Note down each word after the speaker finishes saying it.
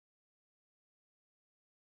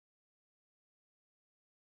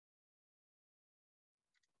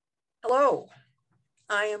Hello,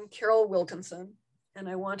 I am Carroll Wilkinson, and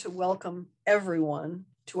I want to welcome everyone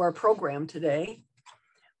to our program today,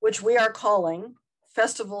 which we are calling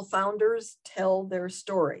Festival Founders Tell Their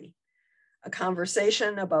Story, a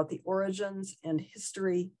conversation about the origins and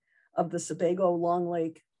history of the Sebago-Long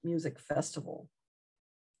Lake Music Festival.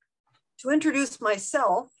 To introduce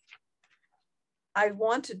myself, I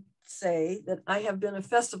want to say that I have been a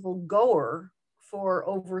festival goer for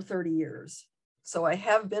over 30 years. So I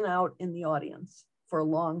have been out in the audience for a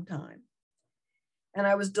long time. And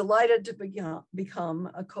I was delighted to become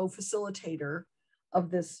a co-facilitator of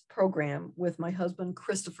this program with my husband,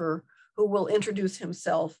 Christopher, who will introduce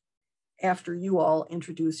himself after you all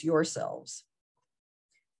introduce yourselves.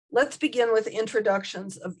 Let's begin with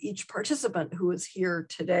introductions of each participant who is here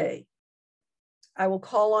today. I will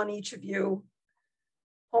call on each of you.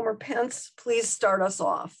 Homer Pence, please start us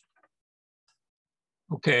off.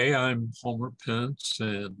 Okay, I'm Homer Pence,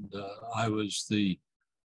 and I was the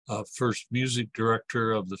first music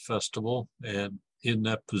director of the festival, and in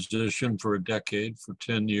that position for a decade, for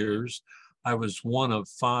 10 years. I was one of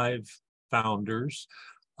 5 founders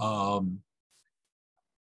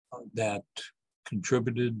that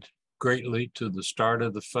contributed greatly to the start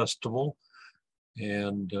of the festival.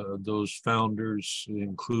 And those founders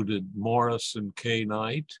included Morris and Kay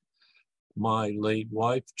Knight, my late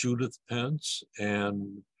wife, Judith Pence,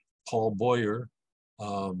 and Paul Boyer,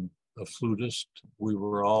 a flutist. We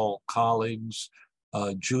were all colleagues.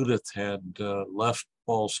 Judith had left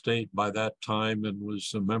Ball State by that time and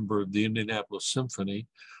was a member of the Indianapolis Symphony,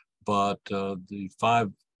 but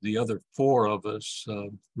the other 4 of us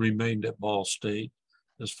remained at Ball State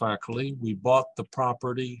as faculty. We bought the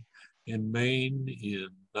property in Maine in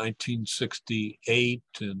 1968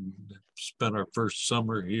 and spent our first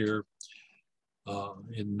summer here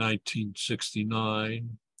in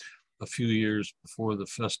 1969, a few years before the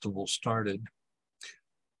festival started.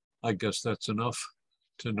 I guess that's enough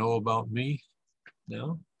to know about me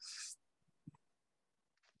now.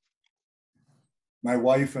 My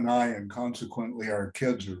wife and I, and consequently our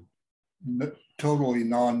kids, are totally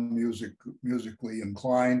non-musically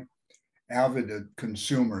inclined, avid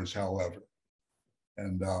consumers, however.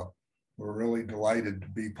 And we're really delighted to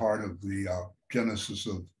be part of the genesis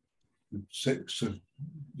of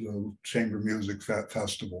the Chamber Music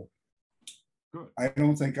Festival. Good. I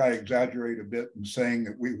don't think I exaggerate a bit in saying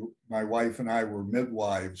that my wife and I were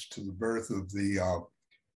midwives to the birth of the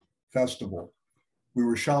festival. We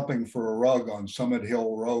were shopping for a rug on Summit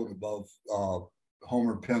Hill Road above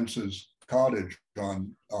Homer Pence's cottage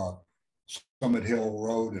on Summit Hill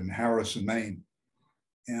Road in Harrison, Maine.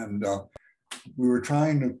 And we were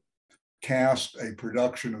trying to cast a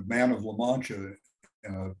production of Man of La Mancha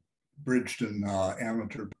in a Bridgeton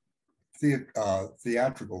amateur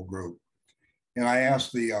theatrical group. And I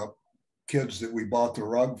asked the kids that we bought the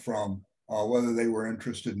rug from whether they were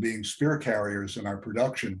interested in being spear carriers in our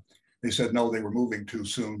production. They said no, they were moving too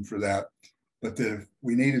soon for that, but that if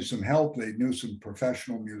we needed some help, they knew some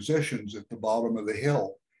professional musicians at the bottom of the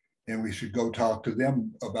hill, and we should go talk to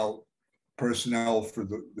them about personnel for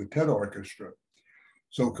the pit orchestra.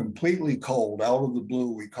 So completely cold, out of the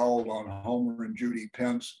blue, we called on Homer and Judy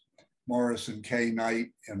Pence, Morris and Kay Knight,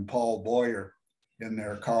 and Paul Boyer in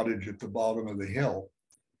their cottage at the bottom of the hill,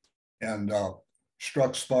 and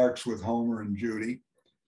struck sparks with Homer and Judy.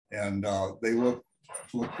 And they looked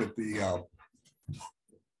at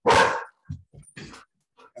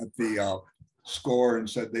the score and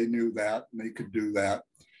said they knew that and they could do that.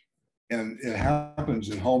 And it happens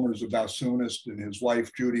that Homer's a bassoonist and his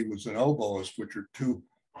wife Judy was an oboist, which are 2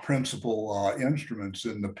 principal instruments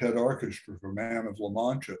in the pit orchestra for Man of La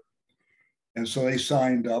Mancha. And so they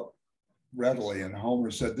signed up readily, and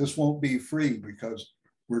Homer said, this won't be free because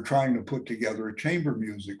we're trying to put together a chamber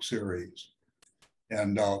music series.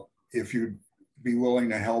 And if you'd be willing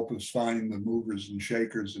to help us find the movers and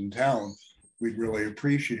shakers in town, we'd really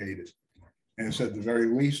appreciate it. And he said the very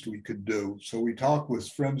least we could do. So we talked with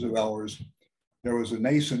friends of ours. There was a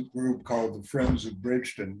nascent group called the Friends of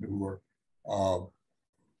Bridgeton who were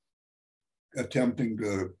attempting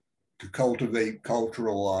to cultivate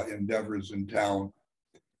cultural endeavors in town.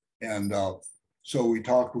 And so we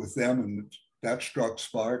talked with them, and that struck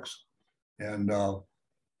sparks. And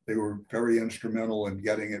they were very instrumental in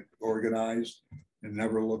getting it organized and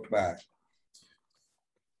never looked back.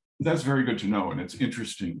 That's very good to know. And it's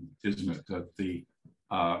interesting, isn't it, that the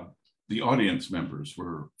audience members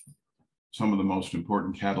were some of the most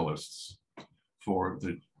important catalysts for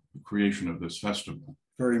the creation of this festival.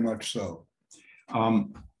 Very much so.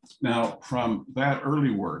 Now, from that early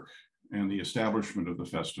work and the establishment of the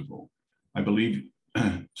festival, I believe,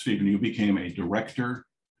 Stephen, you became a director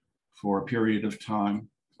for a period of time,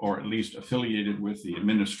 or at least affiliated with the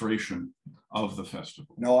administration of the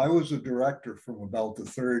festival? No, I was a director from about the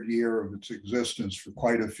third year of its existence for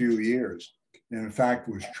quite a few years. And in fact,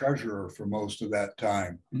 was treasurer for most of that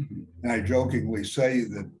time. Mm-hmm. And I jokingly say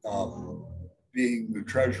that being the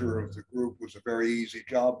treasurer of the group was a very easy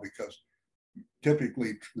job, because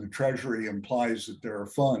typically the treasury implies that there are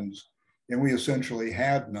funds, and we essentially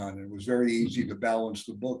had none. It was very easy to balance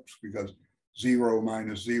the books, because 0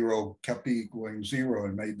 minus 0 kept equaling 0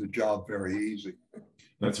 and made the job very easy.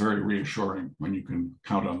 That's very reassuring when you can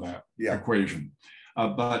count on that equation.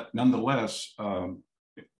 But nonetheless,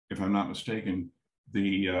 if I'm not mistaken,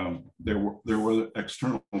 there were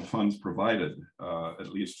external funds provided, at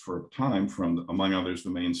least for a time, from, among others, the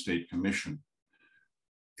Maine State Commission.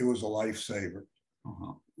 It was a lifesaver,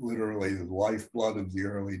 literally the lifeblood of the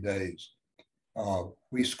early days.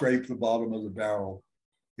 We scraped the bottom of the barrel,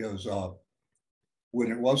 because when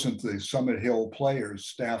it wasn't the Summit Hill players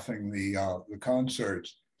staffing the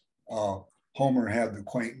concerts, Homer had the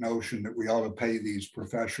quaint notion that we ought to pay these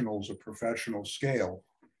professionals a professional scale,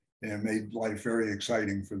 and it made life very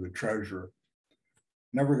exciting for the treasurer.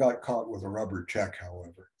 Never got caught with a rubber check,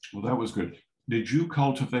 however. Well, that was good. Did you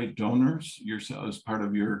cultivate donors yourself as part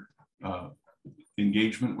of your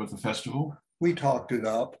engagement with the festival? We talked it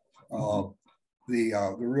up.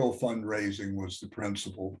 The real fundraising was the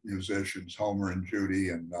principal musicians, Homer and Judy,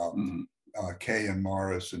 and Kay and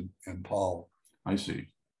Morris and Paul. I see.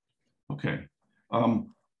 Okay.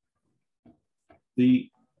 The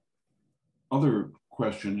other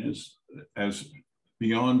question is, as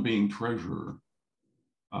beyond being treasurer,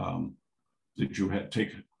 did you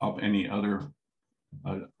take up any other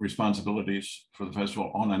responsibilities for the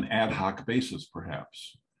festival on an ad hoc basis,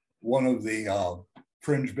 perhaps? One of the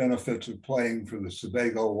fringe benefits of playing for the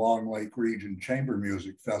Sebago-Long Lake Region Chamber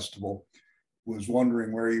Music Festival was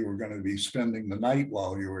wondering where you were going to be spending the night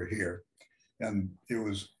while you were here. And it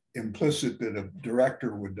was implicit that a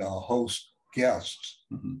director would host guests.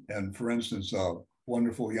 And for instance, a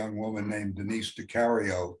wonderful young woman named Denise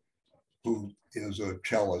DiCario, who is a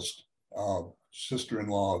cellist,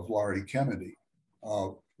 sister-in-law of Laurie Kennedy.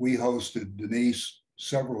 We hosted Denise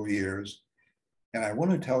several years. And I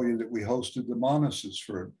want to tell you that we hosted the Monases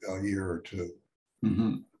for a year or two.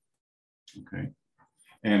 Okay.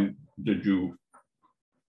 And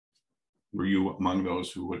were you among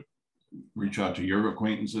those who would reach out to your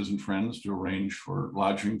acquaintances and friends to arrange for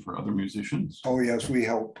lodging for other musicians? Oh, yes, we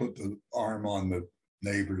helped put the arm on the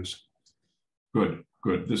neighbors. Good,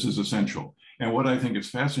 good. This is essential. And what I think is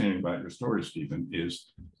fascinating about your story, Stephen,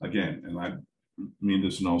 is, again, and I mean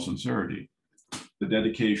this in all sincerity, the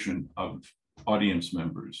dedication of audience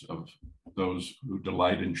members, of those who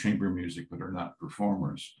delight in chamber music but are not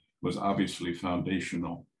performers, was obviously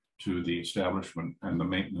foundational to the establishment and the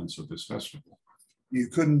maintenance of this festival. You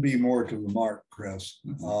couldn't be more to the mark, Chris.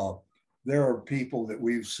 There are people that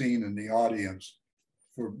we've seen in the audience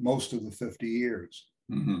for most of the 50 years.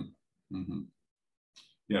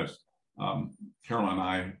 Yes. Carol and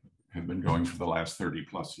I have been going for the last 30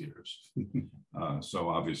 plus years. So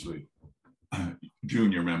obviously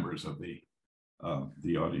junior members of the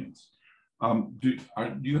audience. Do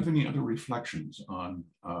you have any other reflections on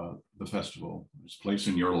the festival, its place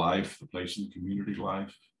in your life, the place in the community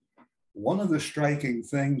life? One of the striking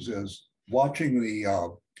things is watching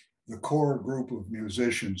the core group of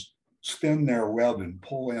musicians spin their web and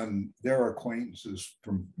pull in their acquaintances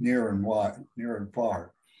from near and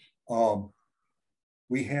far.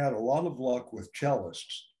 We had a lot of luck with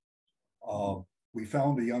cellists. We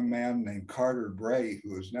found a young man named Carter Bray,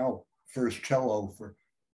 who is now first cello for,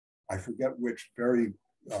 I forget which very...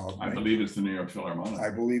 I believe it's the New York Philharmonic. I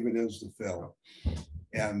believe it is the Phil.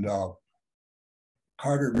 And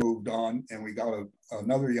Carter moved on, and we got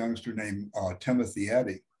another youngster named Timothy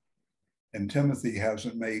Eddy. And Timothy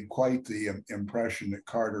hasn't made quite the impression that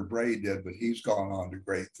Carter Bray did, but he's gone on to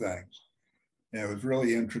great things. And it was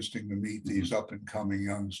really interesting to meet these up and coming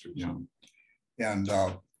youngsters. Yeah. And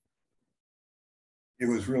it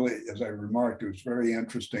was really, as I remarked, it was very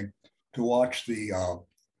interesting to watch the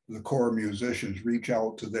core musicians reach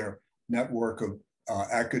out to their network of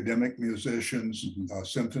academic musicians,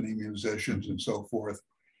 symphony musicians, and so forth.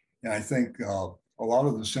 And I think a lot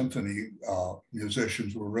of the symphony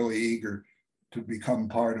musicians were really eager to become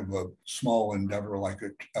part of a small endeavor like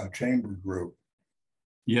a chamber group.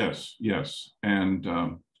 Yes, yes. And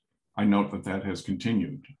I note that has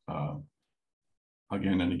continued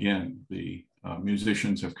again and again. The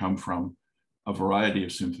musicians have come from a variety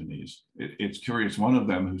of symphonies. It's curious, one of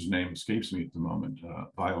them, whose name escapes me at the moment,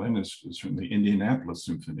 violinist, is from the Indianapolis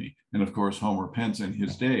Symphony. And of course, Homer Pence in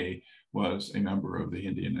his day was a member of the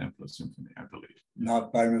Indianapolis Symphony, I believe.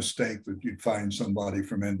 Not by mistake that you'd find somebody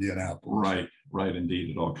from Indianapolis. Right, indeed.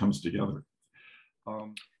 It all comes together.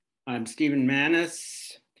 I'm Stephen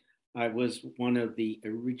Manis. I was one of the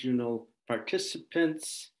original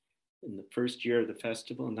participants in the first year of the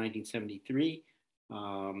festival in 1973.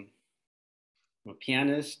 I'm a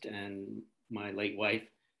pianist, and my late wife,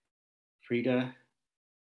 Frida,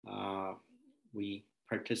 we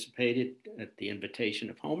participated at the invitation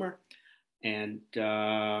of Homer. And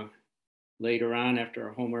later on,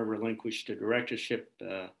 after Homer relinquished the directorship,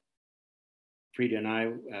 Frida and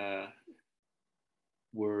I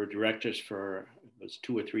were directors for, it was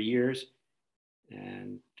 2 or 3 years.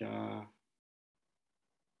 And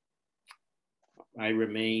I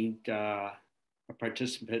remained a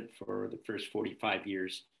participant for the first 45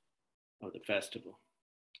 years of the festival.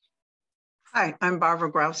 Hi, I'm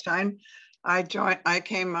Barbara Graustein. I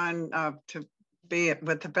came on to be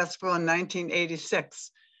with the festival in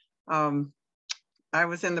 1986. I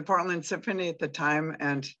was in the Portland Symphony at the time,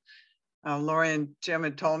 and Lori and Jim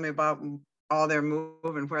had told me about all their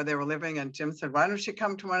move and where they were living. And Jim said, "Why don't you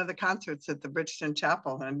come to one of the concerts at the Bridgeton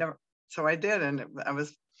Chapel?" And so I did, and I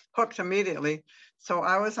was hooked immediately. So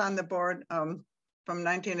I was on the board from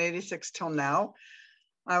 1986 till now.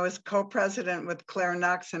 I was co-president with Claire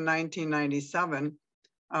Knox in 1997.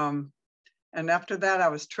 And after that, I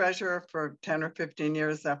was treasurer for 10 or 15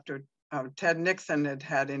 years after Ted Nixon had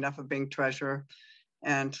had enough of being treasurer.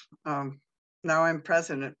 And now I'm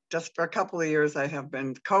president. Just for a couple of years, I have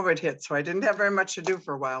been COVID hit, so I didn't have very much to do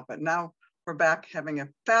for a while, but now we're back having a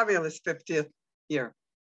fabulous 50th year.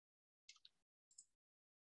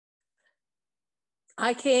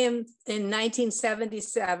 I came in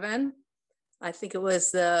 1977. I think it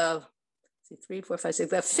was the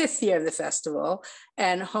 5th year of the festival.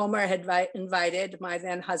 And Homer had invited my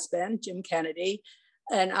then husband, Jim Kennedy,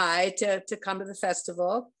 and I to come to the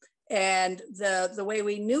festival. And the way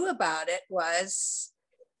we knew about it was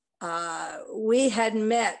we had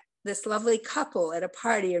met this lovely couple at a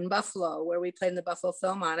party in Buffalo where we played in the Buffalo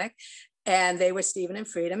Philharmonic, and they were Stephen and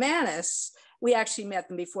Frida Manis. We actually met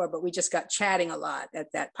them before, but we just got chatting a lot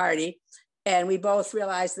at that party. And we both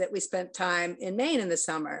realized that we spent time in Maine in the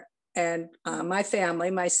summer. And my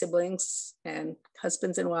family, my siblings and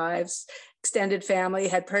husbands and wives, extended family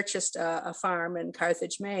had purchased a farm in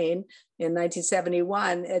Carthage, Maine in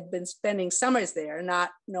 1971, had been spending summers there,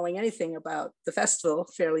 not knowing anything about the festival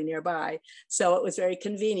fairly nearby. So it was very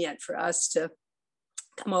convenient for us to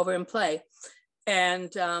come over and play.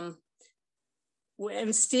 And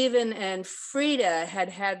when Stephen and Frida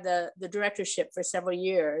had the directorship for several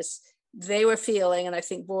years, they were feeling, and I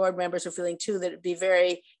think board members were feeling too, that it'd be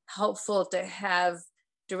very helpful to have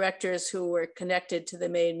directors who were connected to the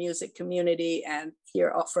Maine music community and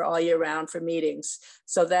here for all year round for meetings.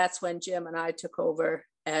 So that's when Jim and I took over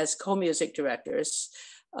as co-music directors,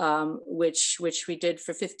 which we did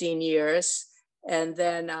for 15 years. And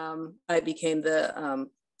then I became the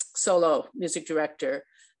solo music director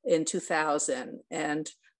in 2000. And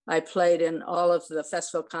I played in all of the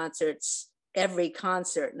festival concerts, every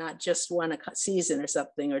concert, not just one a season or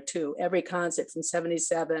something or two, every concert from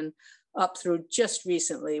 77 up through just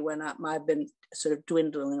recently when I've been sort of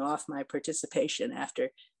dwindling off my participation after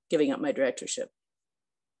giving up my directorship.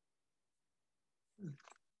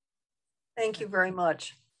 Thank you very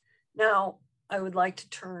much. Now, I would like to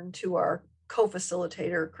turn to our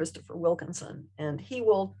co-facilitator, Christopher Wilkinson, and he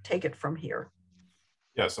will take it from here.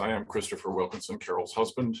 Yes, I am Christopher Wilkinson, Carol's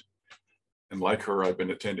husband. And like her, I've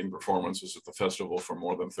been attending performances at the festival for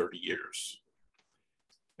more than 30 years.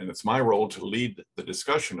 And it's my role to lead the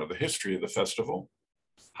discussion of the history of the festival,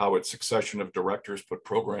 how its succession of directors put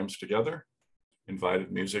programs together,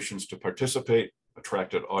 invited musicians to participate,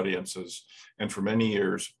 attracted audiences, and for many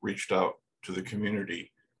years reached out to the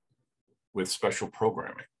community with special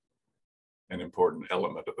programming, an important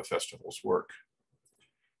element of the festival's work.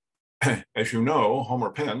 As you know, Homer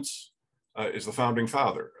Pence is the founding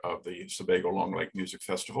father of the Sebago-Long Lake Music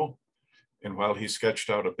Festival. And while he sketched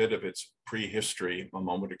out a bit of its prehistory a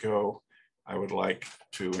moment ago, I would like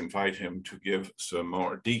to invite him to give some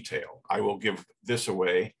more detail. I will give this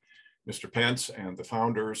away. Mr. Pence and the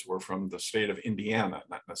founders were from the state of Indiana,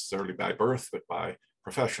 not necessarily by birth, but by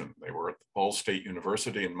profession. They were at Ball State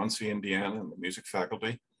University in Muncie, Indiana, in the music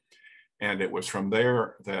faculty. And it was from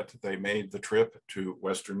there that they made the trip to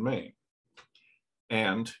Western Maine.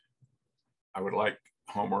 And I would like,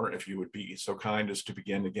 Homer, if you would be so kind as to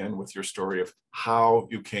begin again with your story of how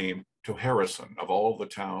you came to Harrison. Of all the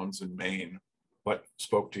towns in Maine, what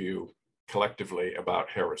spoke to you collectively about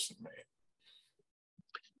Harrison, Maine?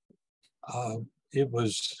 It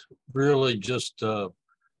was really just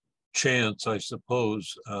chance, I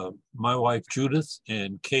suppose. My wife Judith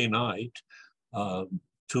and Kay Knight,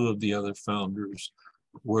 two of the other founders,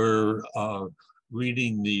 were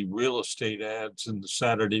reading the real estate ads in the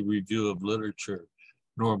Saturday Review of Literature,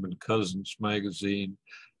 Norman Cousins magazine.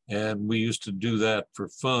 And we used to do that for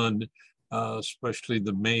fun, especially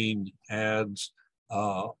the main ads,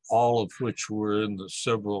 all of which were in the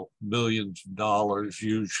several millions of dollars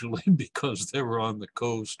usually because they were on the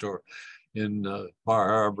coast or in Bar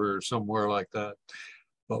Harbor or somewhere like that.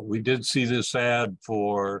 But we did see this ad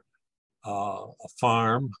for a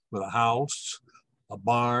farm with a house, a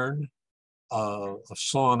barn, a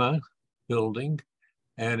sauna building,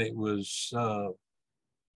 and it was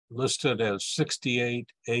listed as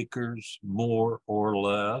 68 acres more or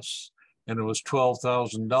less, and it was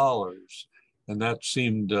 $12,000. And that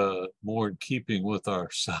seemed more in keeping with our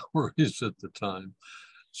salaries at the time.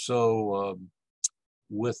 So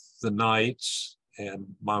with the Knights and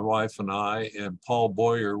my wife and I and Paul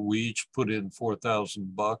Boyer, we each put in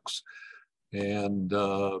 $4,000 and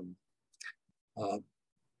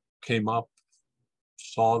came up,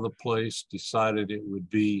 saw the place, decided it would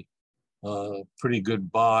be a pretty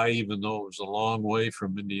good buy, even though it was a long way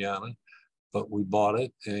from Indiana, but we bought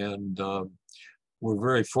it. And we're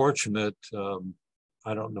very fortunate.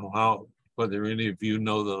 I don't know whether any of you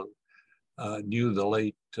know knew the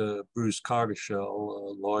late Bruce Coggeshall,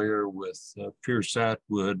 a lawyer with Pierce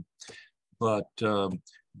Atwood, but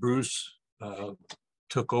Bruce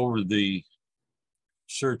took over the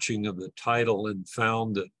searching of the title and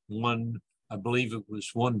found that I believe it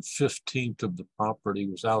was 1/15 of the property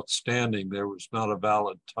was outstanding. There was not a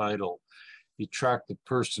valid title. He tracked the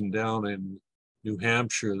person down in New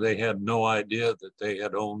Hampshire. They had no idea that they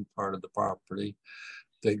had owned part of the property.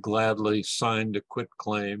 They gladly signed a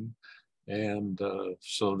quitclaim. And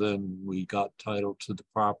so then we got title to the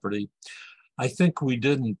property. I think we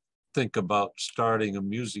didn't think about starting a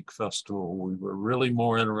music festival. We were really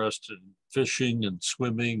more interested in fishing and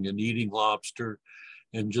swimming and eating lobster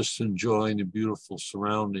and just enjoying the beautiful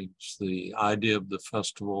surroundings. The idea of the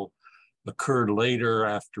festival occurred later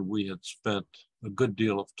after we had spent a good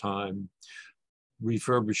deal of time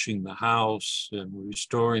refurbishing the house and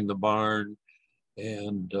restoring the barn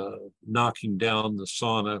and knocking down the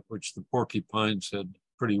sauna, which the porcupines had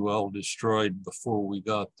pretty well destroyed before we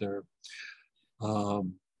got there.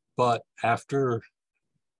 But after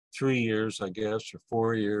 3 years, I guess, or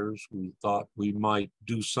 4 years, we thought we might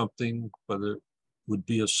do something, whether it would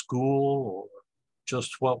be a school or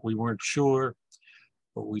just what, we weren't sure.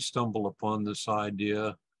 But we stumbled upon this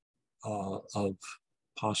idea of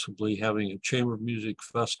possibly having a chamber music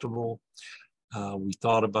festival. We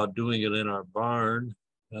thought about doing it in our barn,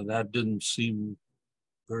 and that didn't seem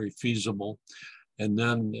very feasible. And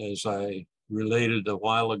then, as I related a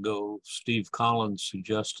while ago, Steve Collins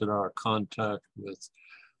suggested our contact with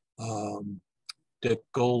Dick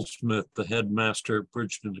Goldsmith, the headmaster at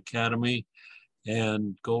Bridgeton Academy.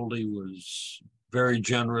 And Goldie was very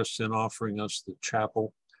generous in offering us the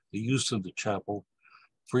chapel, the use of the chapel,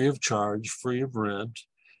 free of charge, free of rent.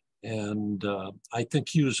 And I think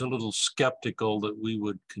he was a little skeptical that we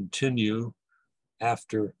would continue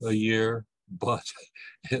after a year, but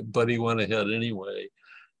he went ahead anyway.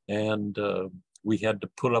 And we had to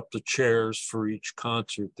put up the chairs for each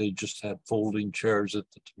concert. They just had folding chairs at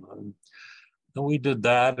the time. And we did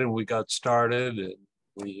that, and we got started, and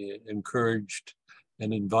we encouraged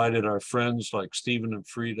and invited our friends like Stephen and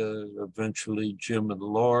Frida, eventually Jim and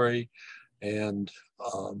Lori, and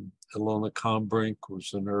Ilona Combrink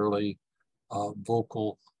was an early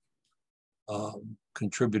vocal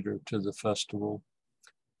contributor to the festival.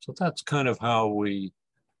 So that's kind of how we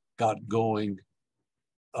got going,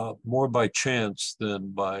 more by chance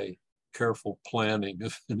than by careful planning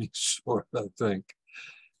of any sort, I think.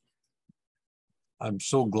 I'm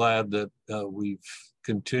so glad that we've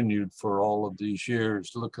continued for all of these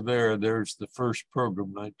years. Look there, there's the first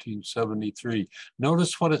program, 1973.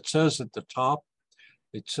 Notice what it says at the top.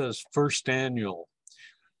 It says first annual.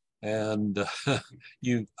 And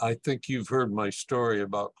I think you've heard my story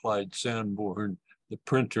about Clyde Sanborn, the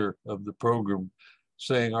printer of the program,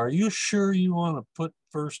 saying, "Are you sure you want to put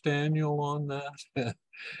first annual on that?"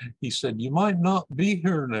 He said, "You might not be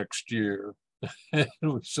here next year." And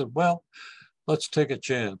we said, "Well, let's take a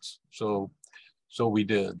chance." So we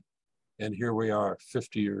did. And here we are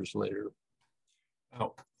 50 years later.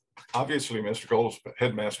 Now, obviously,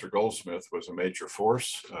 Headmaster Goldsmith was a major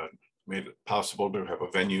force, made it possible to have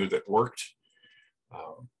a venue that worked.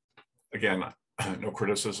 Again, no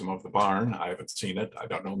criticism of the barn. I haven't seen it. I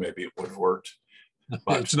don't know, maybe it would have worked.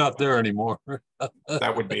 But it's not there anymore.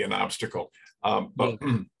 That would be an obstacle. But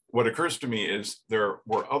what occurs to me is there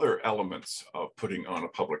were other elements of putting on a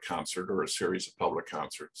public concert or a series of public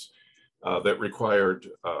concerts that required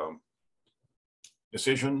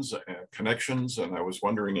decisions and connections. And I was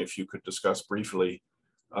wondering if you could discuss briefly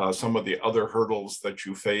some of the other hurdles that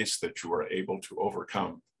you face that you were able to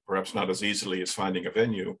overcome, perhaps not as easily as finding a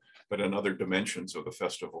venue, but in other dimensions of the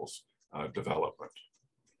festival's development.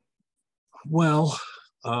 Well,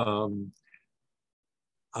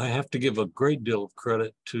 I have to give a great deal of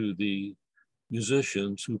credit to the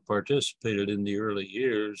musicians who participated in the early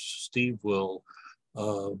years. Steve will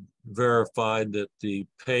verify that the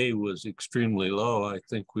pay was extremely low. I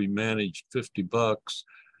think we managed $50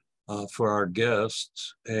 for our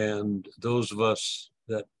guests, and those of us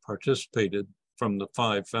that participated from the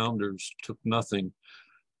 5 founders took nothing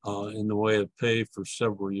in the way of pay for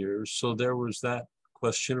several years. So there was that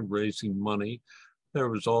question of raising money. There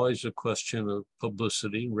was always a question of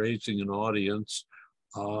publicity, raising an audience.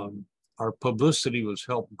 Our publicity was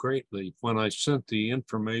helped greatly. When I sent the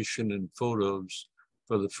information and photos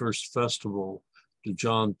for the first festival to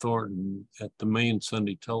John Thornton at the Maine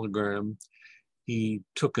Sunday Telegram, he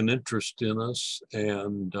took an interest in us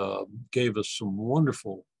and gave us some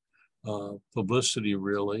wonderful publicity,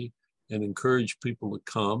 really, and encouraged people to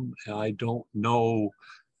come. I don't know,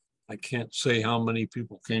 I can't say how many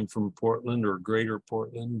people came from Portland or Greater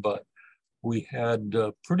Portland, but we had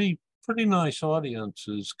pretty nice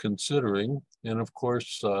audiences considering. And of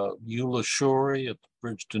course, Eula Shorey at the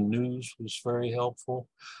Bridgeton News was very helpful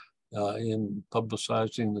in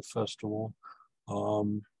publicizing the festival.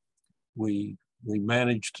 We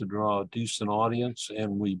managed to draw a decent audience,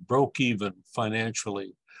 and we broke even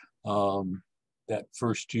financially that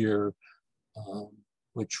first year,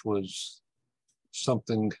 which was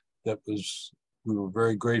something that we were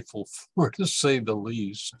very grateful for, to say the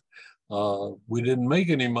least. We didn't make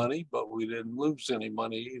any money, but we didn't lose any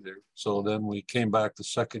money either. So then we came back the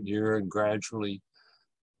second year, and gradually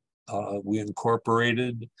we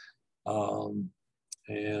incorporated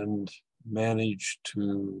and managed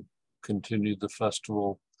to continue the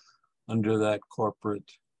festival under that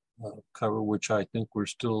corporate cover, which I think we're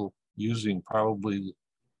still using, probably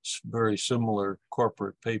very similar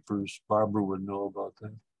corporate papers. Barbara would know about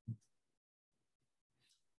that.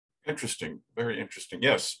 Interesting, very interesting.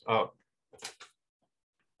 Yes.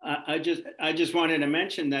 I just wanted to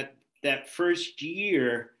mention that first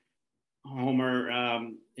year, Homer,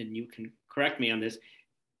 and you can correct me on this,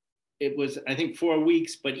 it was, I think, 4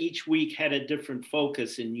 weeks, but each week had a different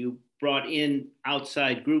focus, and you brought in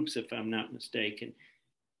outside groups, if I'm not mistaken.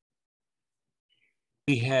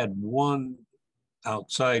 We had one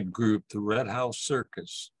outside group, the Red House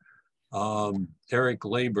Circus. Eric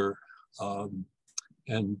Labor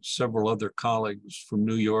and several other colleagues from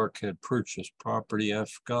New York had purchased property. I've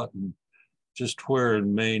forgotten just where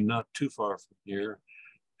in Maine, not too far from here.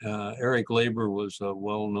 Eric Labor was a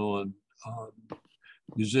well-known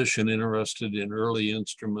musician interested in early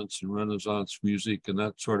instruments and Renaissance music and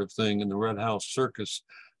that sort of thing. And the Red House Circus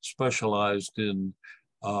specialized in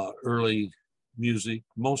early music,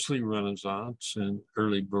 mostly Renaissance and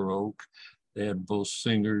early Baroque. They had both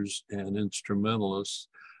singers and instrumentalists.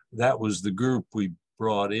 That was the group we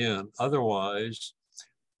brought in. Otherwise,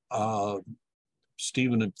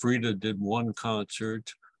 Stephen and Frida did one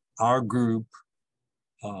concert. Our group,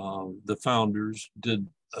 the founders, did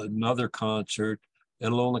another concert.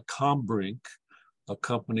 Ilona Combrink,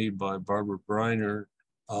 accompanied by Barbara Briner,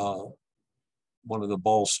 one of the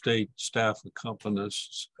Ball State staff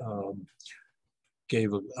accompanists,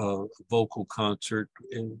 gave a vocal concert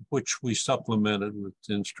in which we supplemented with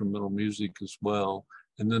instrumental music as well.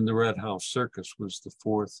 And then the Red House Circus was the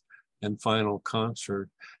fourth and final concert.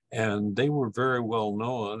 And they were very well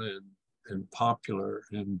known and popular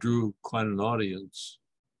and drew quite an audience.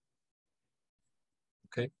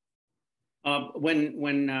 Okay.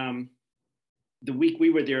 When the week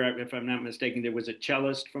we were there, if I'm not mistaken, there was a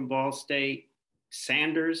cellist from Ball State,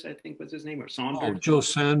 Sanders, I think was his name, or Saunders. Oh, Joe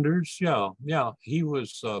Sanders, yeah. He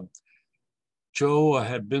was, Joe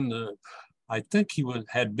had been I think he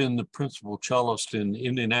had been the principal cellist in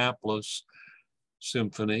Indianapolis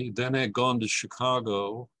Symphony, then had gone to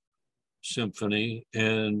Chicago Symphony,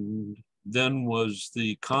 and then was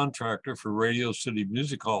the contractor for Radio City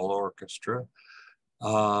Music Hall Orchestra.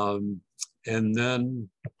 And then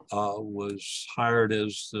was hired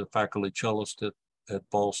as the faculty cellist at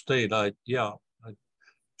Ball State.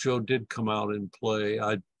 Joe did come out and play.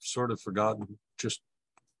 I'd sort of forgotten just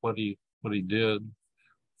what he did.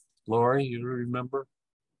 Lori, you remember?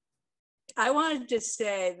 I wanted to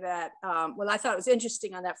say that, well, I thought it was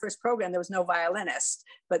interesting on that first program, there was no violinist,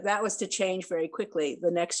 but that was to change very quickly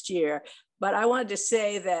the next year. But I wanted to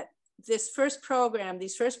say that this first program,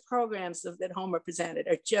 these first programs that Homer presented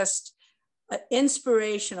are just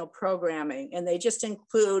inspirational programming, and they just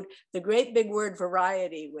include the great big word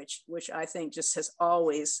variety, which I think just has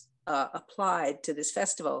always applied to this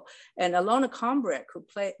festival. And Alona Kombrick, who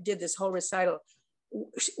did this whole recital,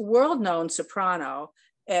 world-known soprano,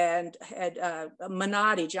 and had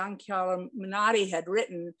Menotti, Giancarlo Menotti had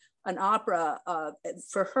written an opera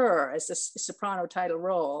for her as a soprano title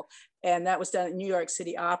role, and that was done at New York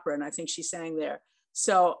City Opera, and I think she sang there.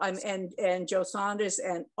 So and Joe Saunders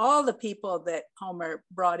and all the people that Homer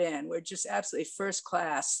brought in were just absolutely first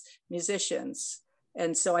class musicians,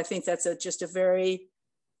 and so I think that's just a very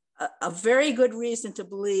good reason to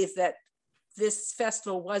believe that this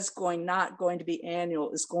festival was not going to be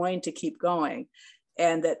annual, is going to keep going.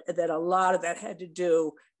 And that a lot of that had to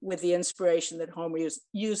do with the inspiration that Homer used,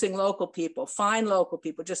 using local people, fine local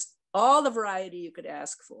people, just all the variety you could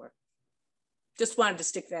ask for. Just wanted to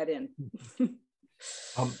stick that in.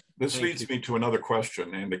 This leads me to another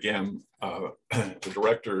question. And again, the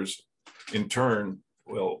directors in turn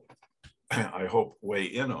will, I hope, weigh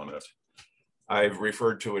in on it. I've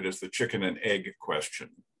referred to it as the chicken and egg question,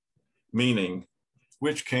 meaning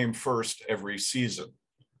which came first every season?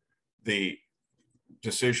 The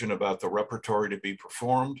decision about the repertoire to be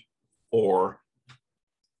performed, or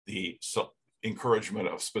the encouragement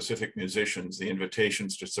of specific musicians, the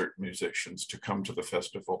invitations to certain musicians to come to the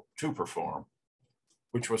festival to perform?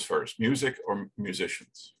 Which was first, music or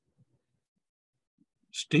musicians?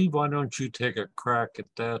 Steve, why don't you take a crack at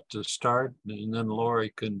that to start, and then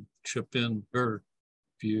Lori can chip in her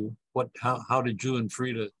view. How did you and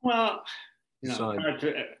Frida? Well, decide?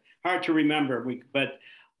 Hard to remember, but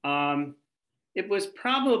it was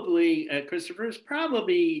probably, Christopher, it was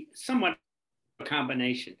probably somewhat a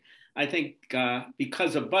combination. I think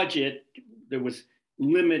because of budget, there was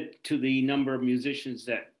limit to the number of musicians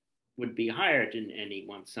that would be hired in any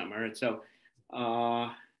one summer. And so,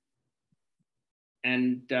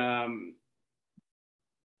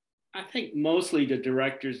 I think mostly the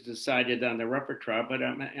directors decided on the repertoire, but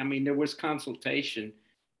I mean, there was consultation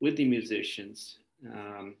with the musicians.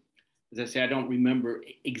 As I say, I don't remember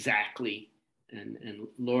exactly, and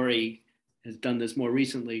Lori has done this more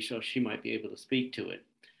recently, so she might be able to speak to it.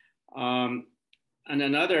 On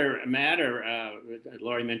another matter,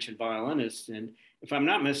 Lori mentioned violinists, and if I'm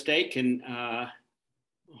not mistaken,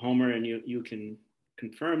 Homer, and you can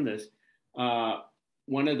confirm this,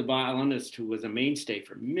 one of the violinists who was a mainstay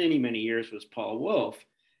for many, many years was Paul Wolf.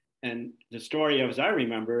 And the story, as I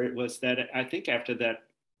remember it, was that I think after that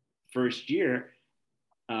first year,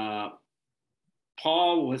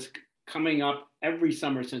 Paul was coming up every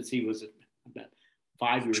summer since he was about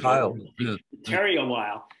 5 years old, Terry a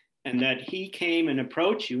while, and that he came and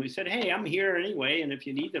approached you. He said, "Hey, I'm here anyway, and if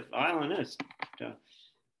you need a violinist,"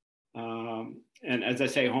 and as I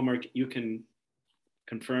say, Homer, you can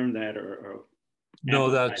confirm that or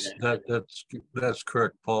no, that's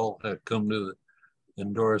correct. Paul had come to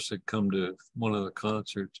and Doris had come to one of the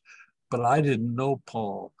concerts, but I didn't know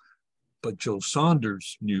Paul. But Joe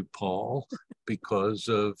Saunders knew Paul because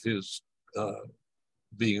of his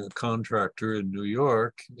being a contractor in New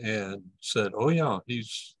York, and said, "Oh yeah,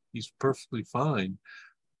 he's perfectly fine."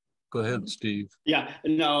 Go ahead, Steve. Yeah,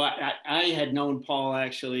 no, I had known Paul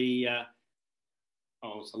actually.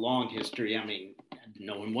 It's a long history. I mean, I didn't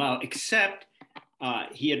know him well, except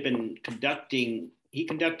he had been conducted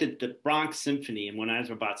the Bronx Symphony, and when I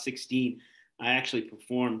was about 16, I actually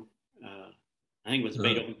performed. I think it was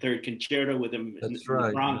Beethoven Third Concerto with him in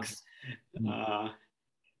the Bronx. Yeah.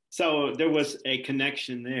 So there was a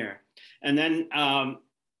connection there. And then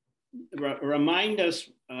remind us,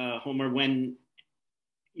 Homer, when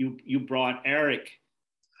you brought Eric.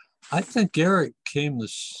 I think Eric came the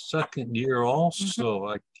second year also.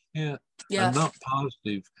 I can't, I'm not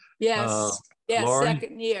positive. Yes, Laurie?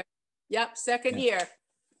 Second year. Yep, second year.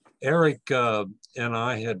 Eric and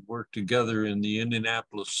I had worked together in the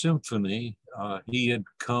Indianapolis Symphony. He had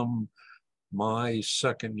come my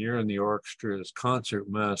second year in the orchestra as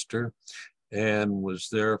concertmaster and was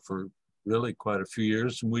there for really quite a few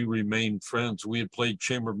years, and we remained friends. We had played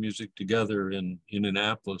chamber music together in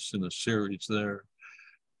Indianapolis in a series there.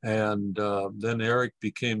 And then Eric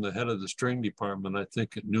became the head of the string department, I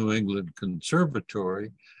think, at New England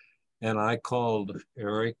Conservatory. And I called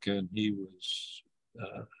Eric, and he was,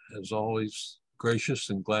 as always, gracious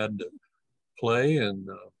and glad to play. And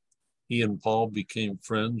he and Paul became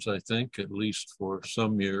friends, I think, at least for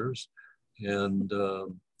some years. And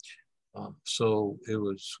So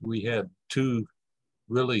we had two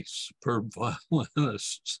really superb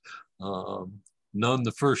violinists, none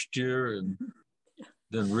the first year and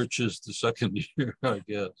then Rich's the second year, I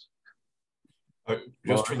guess.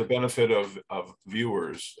 Just for the benefit of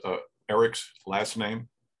viewers, Eric's last name?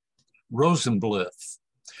 Rosenblith.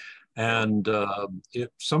 And if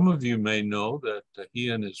some of you may know that he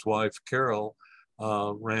and his wife, Carol,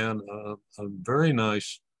 ran a very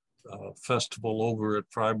nice festival over at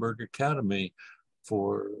Freiburg Academy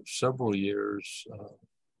for several years.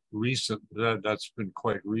 That's been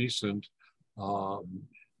quite recent.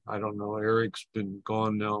 I don't know, Eric's been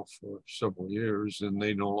gone now for several years and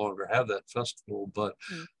they no longer have that festival, but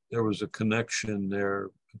there was a connection there.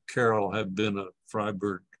 Carol had been a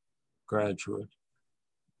Freiburg graduate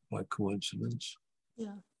by coincidence.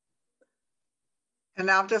 Yeah. And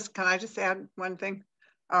can I just add one thing?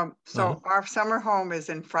 Our summer home is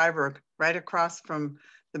in Freiburg, right across from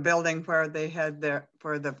the building where they had their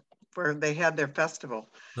festival.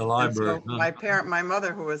 The library. So my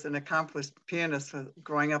mother, who was an accomplished pianist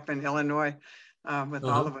growing up in Illinois, with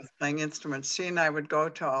all of us playing instruments, she and I would go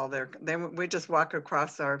to we just walk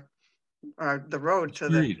across the road to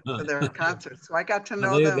their concerts. So I got to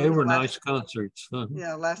know them. They were nice concerts.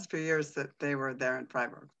 Yeah, last few years that they were there in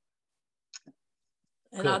Freiburg.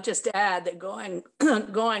 And I'll just add that going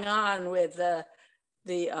on with the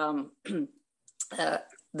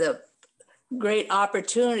great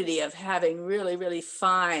opportunity of having really, really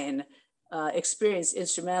fine, experienced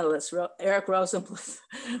instrumentalists. Eric Rosenblith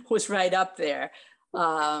was right up there,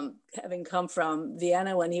 having come from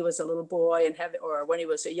Vienna when he was a little boy or when he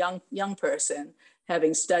was a young person,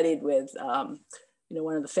 having studied with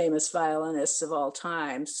one of the famous violinists of all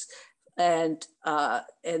times, and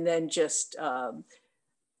then just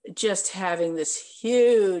having this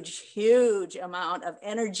huge amount of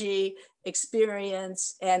energy,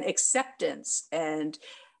 experience, and acceptance. And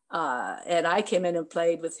I came in and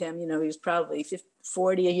played with him. He was probably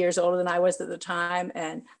 40 years older than I was at the time,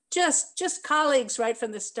 and just colleagues right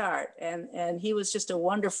from the start. And he was just a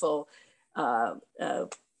wonderful kind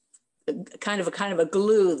of a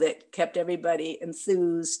glue that kept everybody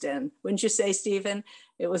enthused. And wouldn't you say, Stephen?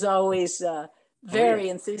 It was always very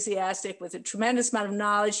enthusiastic, with a tremendous amount of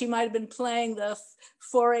knowledge. He might have been playing the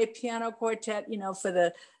Fauré piano quartet, for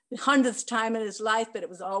the 100th time in his life, but it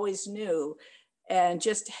was always new. And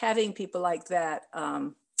just having people like that,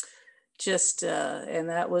 and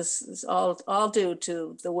that was all due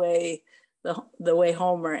to the way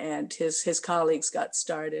Homer and his colleagues got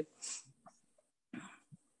started.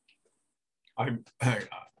 I'm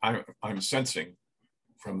sensing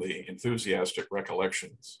from the enthusiastic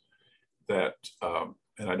recollections that,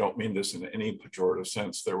 and I don't mean this in any pejorative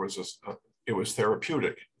sense, it was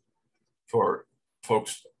therapeutic for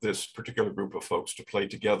folks, this particular group of folks, to play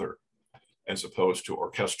together, as opposed to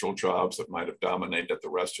orchestral jobs that might have dominated the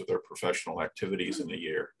rest of their professional activities in a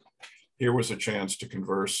year. Here was a chance to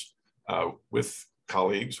converse with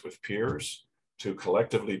colleagues, with peers, to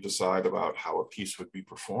collectively decide about how a piece would be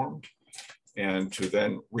performed, and to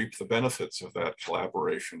then reap the benefits of that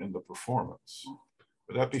collaboration in the performance.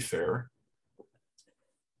 Would that be fair?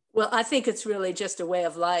 Well, I think it's really just a way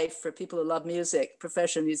of life for people who love music,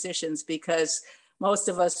 professional musicians, because most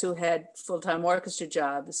of us who had full-time orchestra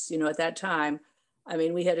jobs, at that time, I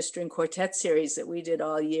mean, we had a string quartet series that we did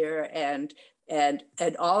all year, and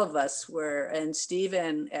all of us were, and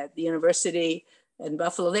Stephen at the university in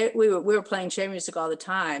Buffalo, we were playing chamber music all the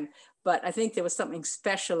time. But I think there was something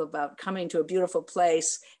special about coming to a beautiful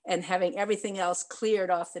place and having everything else cleared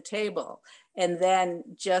off the table, and then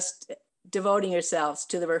just devoting yourselves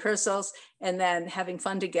to the rehearsals and then having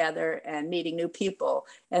fun together and meeting new people.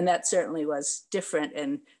 And that certainly was different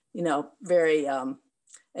and, very,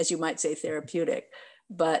 as you might say, therapeutic.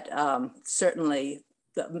 But certainly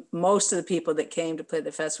most of the people that came to play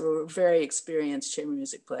the festival were very experienced chamber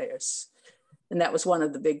music players. And that was one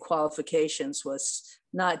of the big qualifications, was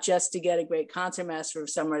not just to get a great concertmaster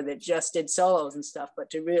somewhere that just did solos and stuff,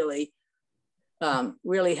 but to really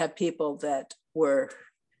have people that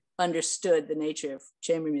understood the nature of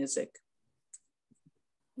chamber music.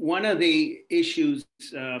 One of the issues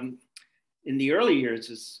in the early years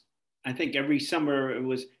is, I think every summer, it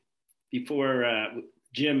was before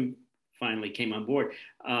Jim finally came on board,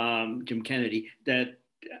 Jim Kennedy, that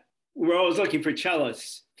we're always looking for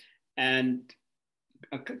cellists. And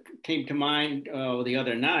came to mind the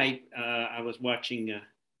other night, I was watching, it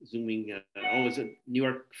was a New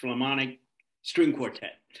York Philharmonic string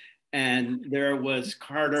quartet. And there was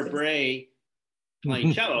Carter Bray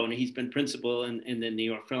playing cello, and he's been principal in the New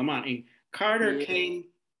York Philharmonic. And Carter came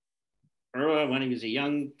when he was a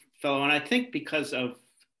young fellow, and I think because of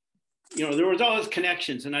you know, there was always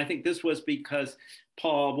connections. And I think this was because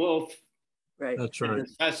Paul Wolf, Right. That's right. the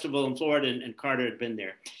festival in Florida, and Carter had been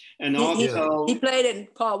there. And He also, played in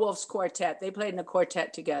Paul Wolf's quartet. They played in a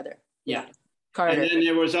quartet together. yeah. Carter. And then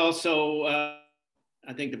there was also,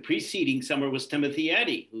 I think the preceding summer was Timothy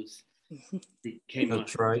Eddy, who's became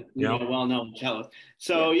That's right. Yeah. a well-known cellist.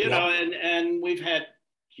 So, you know, and we've had,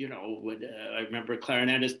 you know, I remember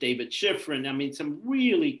clarinetist David Schifrin. I mean, some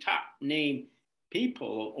really top name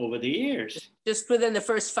people over the years. Just within the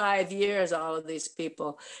first 5 years, all of these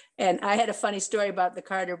people. And I had a funny story about the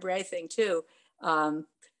Carter Bray thing too.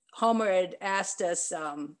 Homer had asked us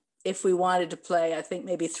if we wanted to play, I think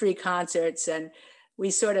maybe 3 concerts. And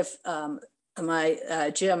we sort of,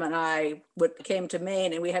 Jim and I came to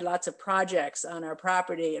Maine, and we had lots of projects on our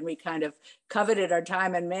property, and we kind of coveted our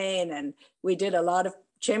time in Maine, and we did a lot of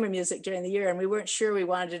chamber music during the year, and we weren't sure we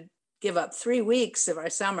wanted to give up 3 weeks of our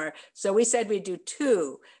summer. So we said we'd do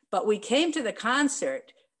 2, but we came to the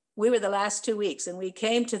concert. We were the last 2 weeks, and we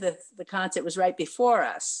came to the concert was right before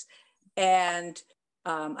us. And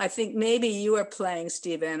I think maybe you were playing,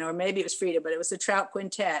 Stephen, or maybe it was Frida, but it was the Trout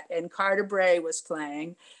Quintet, and Carter Bray was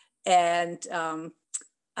playing. And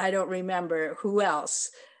I don't remember who else,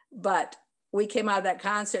 but we came out of that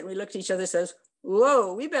concert and we looked at each other and says,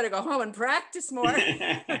 whoa, we better go home and practice more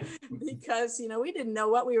because, you know, we didn't know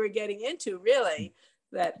what we were getting into really,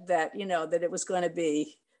 that, you know, that it was going to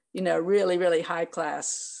be, you know, really, really high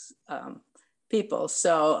class people.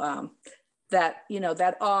 So that, you know,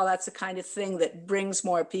 that's the kind of thing that brings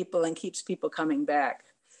more people and keeps people coming back.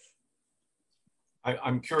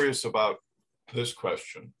 I'm curious about this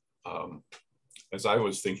question. As I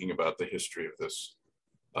was thinking about the history of this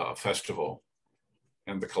festival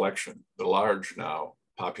and the collection, the large now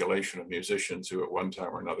population of musicians who at one time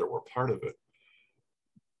or another were part of it,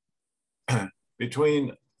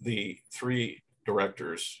 between the 3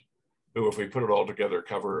 directors who, if we put it all together,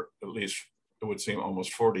 cover at least, it would seem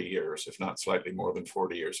almost 40 years, if not slightly more than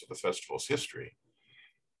 40 years of the festival's history.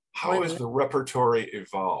 How has the repertory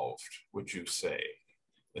evolved, would you say?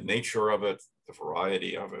 The nature of it, the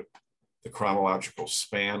variety of it, the chronological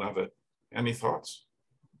span of it. Any thoughts?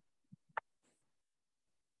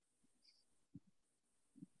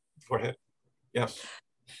 Go ahead. Yes.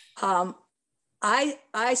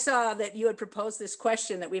 I saw that you had proposed this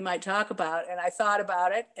question that we might talk about, and I thought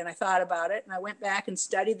about it, and I went back and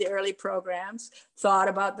studied the early programs, thought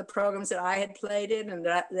about the programs that I had played in,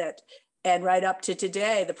 and right up to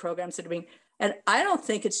today, the programs that are being, and I don't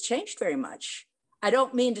think it's changed very much. I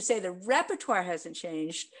don't mean to say the repertoire hasn't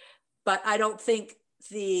changed, but I don't think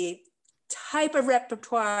the type of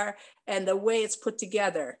repertoire and the way it's put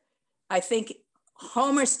together. I think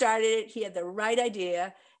Homer started it, he had the right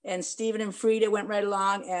idea, and Stephen and Frida went right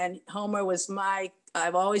along, and Homer was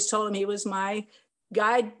I've always told him he was my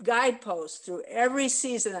guidepost through every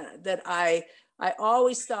season that I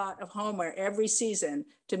always thought of Homer every season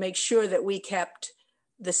to make sure that we kept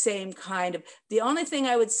the same kind of, the only thing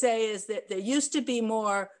I would say is that there used to be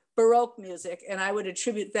more Baroque music, and I would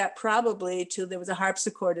attribute that probably to, there was a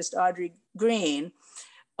harpsichordist,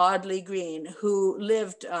 Audley Green, who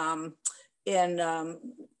lived in,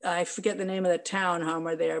 I forget the name of the town,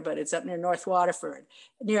 Homer, there, but it's up near North Waterford,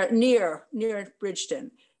 near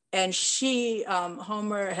Bridgeton. And she,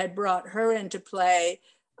 Homer had brought her in to play,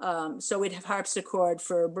 so we'd have harpsichord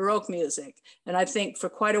for Baroque music. And I think for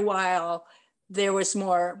quite a while, there was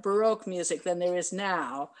more Baroque music than there is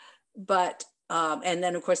now. But, and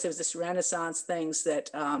then of course there was this Renaissance things that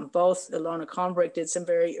both Ilona Kronberg did some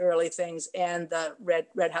very early things, and the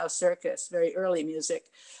Red House Circus, very early music.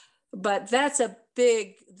 But that's a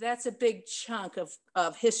big chunk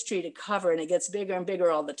of history to cover, and it gets bigger and bigger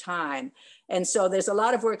all the time. And so there's a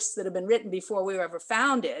lot of works that have been written before we were ever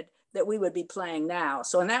founded that we would be playing now.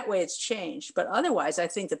 So in that way it's changed, but otherwise I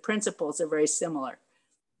think the principles are very similar.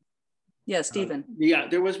 Yeah, Stephen. Yeah,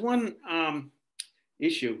 there was one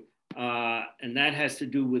issue, and that has to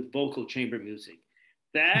do with vocal chamber music.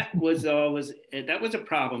 That was a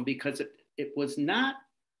problem because it was not,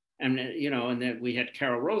 and you know, and then we had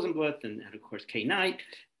Carol Rosenbluth and of course Kay Knight.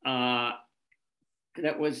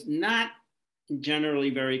 That was not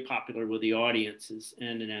generally very popular with the audiences,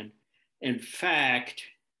 and in fact,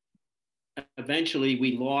 eventually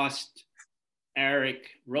we lost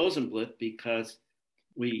Eric Rosenbluth because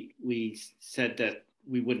we said that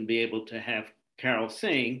we wouldn't be able to have Carol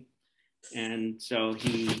sing, and so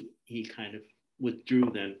he kind of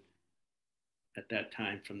withdrew then at that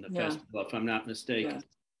time from the festival, if I'm not mistaken. Yeah.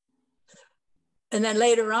 And then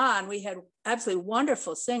later on, we had absolutely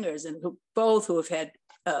wonderful singers, and who have had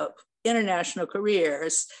international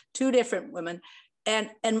careers, 2 different women, and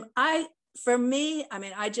for me, I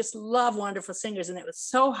mean, I just love wonderful singers, and it was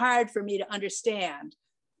so hard for me to understand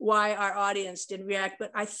why our audience didn't react.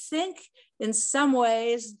 But I think in some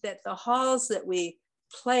ways that the halls that we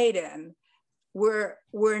played in were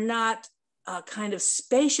not kind of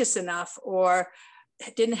spacious enough, or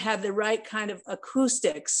didn't have the right kind of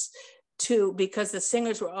acoustics because the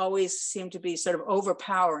singers were always seemed to be sort of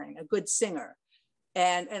overpowering a good singer.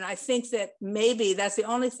 And I think that maybe that's the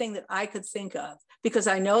only thing that I could think of, because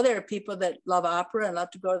I know there are people that love opera and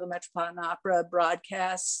love to go to the Metropolitan Opera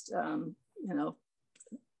broadcast, you know,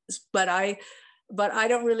 but I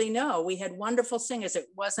don't really know. We had wonderful singers. It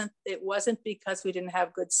wasn't because we didn't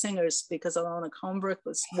have good singers, because Alona Combrook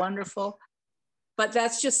was wonderful, but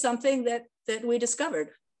that's just something that we discovered.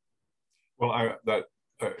 Well,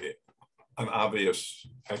 an obvious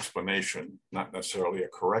explanation, not necessarily a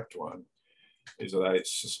correct one, is that I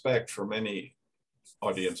suspect for many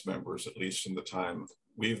audience members, at least in the time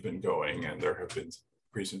we've been going, and there have been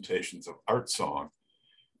presentations of art song,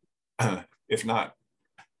 if not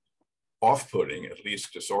off-putting, at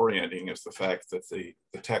least disorienting, is the fact that the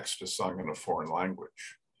text is sung in a foreign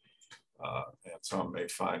language. And some may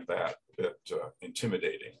find that a bit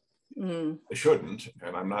intimidating. They shouldn't,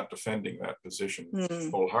 and I'm not defending that position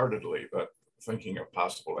wholeheartedly, but thinking of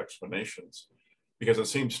possible explanations. Because it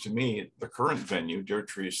seems to me the current venue, Deer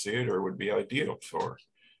Trees Theater, would be ideal for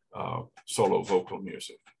solo vocal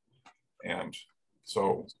music. And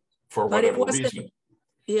so for whatever reason.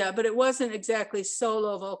 Yeah, but it wasn't exactly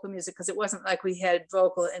solo vocal music, because it wasn't like we had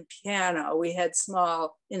vocal and piano. We had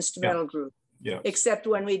small instrumental groups, except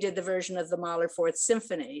when we did the version of the Mahler Fourth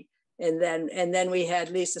Symphony. And then we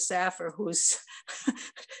had Lisa Saffer, who's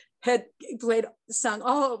had sung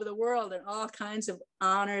all over the world in all kinds of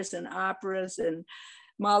honors and operas and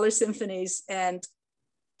Mahler symphonies. And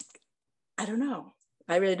I don't know.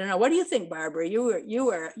 I really don't know. What do you think, Barbara?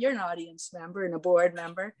 You're an audience member and a board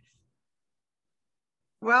member.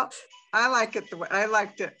 Well, I like it the way I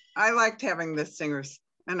liked it. I liked having the singers,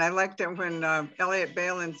 and I liked it when Elliot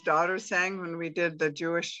Balin's daughter sang, when we did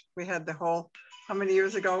we had the whole, how many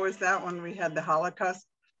years ago was that, when we had the Holocaust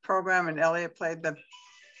program and Elliot played the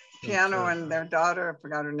piano and their daughter, I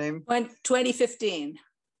forgot her name. 2015.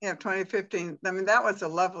 Yeah, 2015. I mean, that was a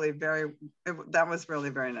lovely, that was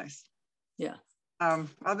really very nice. Yeah.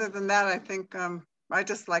 Other than that, I think I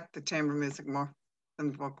just like the chamber music more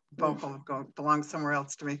than vocal. Belongs somewhere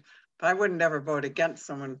else to me. But I wouldn't ever vote against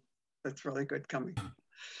someone that's really good coming.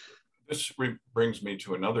 This brings me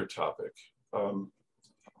to another topic.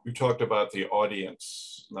 You talked about the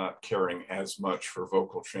audience not caring as much for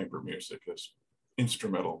vocal chamber music as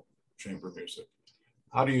instrumental chamber music.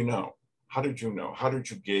 How do you know? How did you know? How did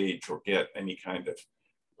you gauge or get any kind of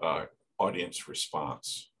audience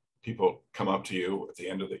response? People come up to you at the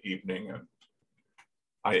end of the evening and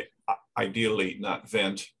ideally not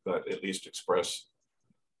vent, but at least express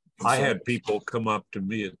I had people come up to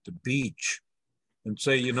me at the beach and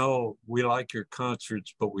say, you know, we like your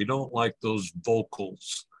concerts, but we don't like those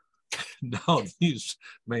vocals. Now, these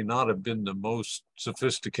may not have been the most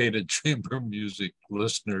sophisticated chamber music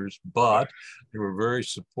listeners, but they were very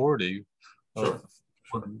supportive of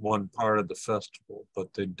one part of the festival,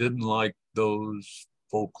 but they didn't like those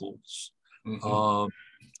vocals.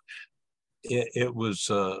 It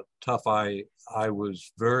was tough. I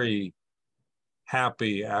was very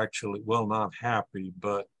happy, actually. Well, not happy,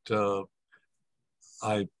 but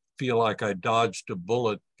I feel like I dodged a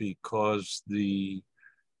bullet, because the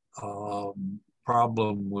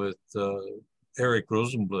problem with Eric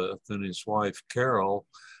Rosenblatt and his wife Carroll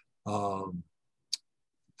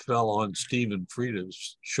fell on Steve and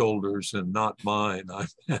Frida's shoulders and not mine. I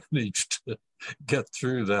managed to get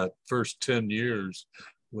through that first 10 years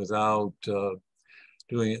without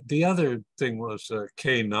doing it. The other thing was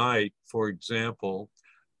Kay Knight, for example,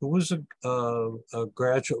 who was a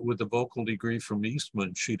graduate with a vocal degree from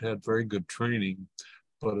Eastman. She'd had very good training,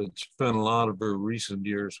 but had spent a lot of her recent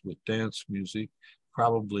years with dance music,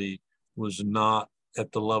 probably was not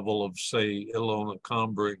at the level of, say, Ilona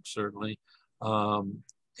Combrook, certainly.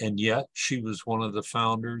 And yet she was one of the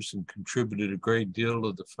founders and contributed a great deal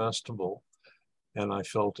to the festival. And I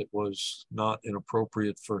felt it was not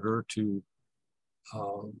inappropriate for her to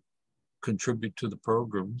contribute to the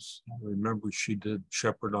programs. I remember she did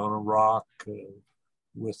Shepherd on a Rock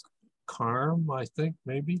with Carm, I think,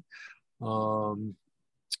 maybe.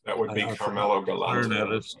 That would be Carmelo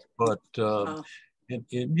Galante. But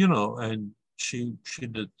you know, and she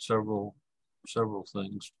did several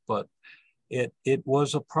things, but it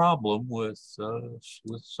was a problem with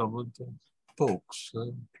some of the folks.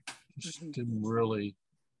 Just didn't really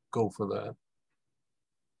go for that.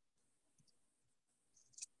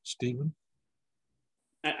 Stephen?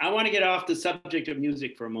 I want to get off the subject of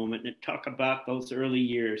music for a moment and talk about those early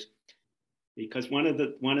years, because one of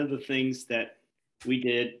the things that we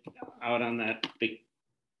did out on that big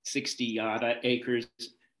 60 odd acres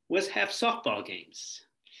was have softball games.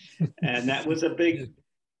 And that was a big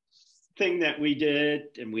thing that we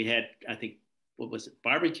did. And we had, I think, what was it,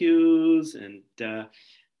 barbecues, and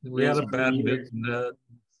we had a badminton net.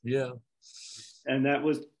 Yeah. And that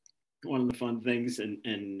was one of the fun things.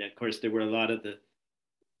 And of course, there were a lot of the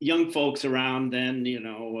young folks around then, you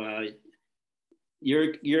know,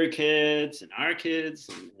 your kids and our kids,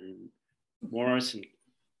 and Morris and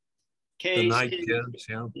Kay's the night kids,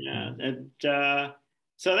 yeah. Yeah, and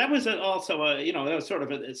so that was also a, you know, that was sort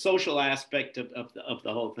of a social aspect of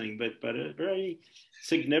the whole thing, but a very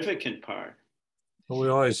significant part. We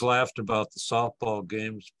always laughed about the softball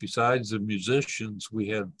games. Besides the musicians, we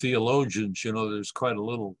had theologians. You know, there's quite a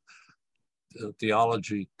little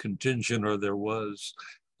theology contingent, or there was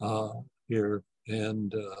here.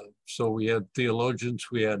 And so we had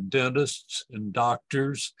theologians, we had dentists and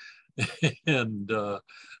doctors, and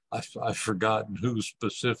I've forgotten who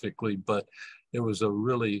specifically, but it was a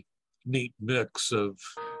really neat mix of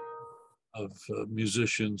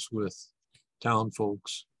musicians with town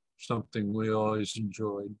folks, something we always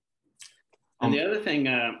enjoyed. And the other thing,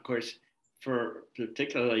 of course,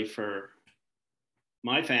 particularly for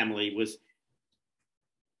my family, was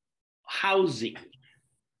housing.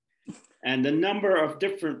 And the number of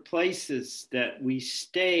different places that we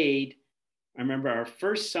stayed. I remember our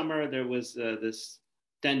first summer, there was this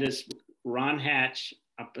dentist, Ron Hatch,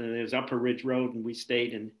 it was Upper Ridge Road, and we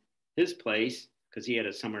stayed in his place because he had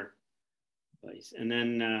a summer place. And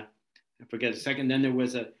then I forget a second, then there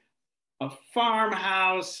was a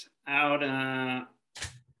farmhouse out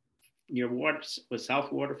near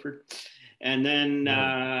South Waterford. And then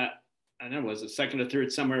I don't know, it was the second or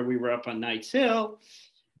third summer we were up on Knights Hill.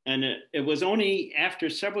 And it was only after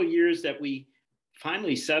several years that we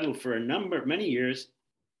finally settled for many years.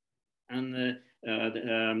 And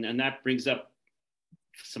that brings up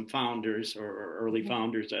some founders or early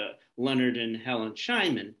founders, Leonard and Helen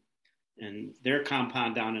Scheinman, and their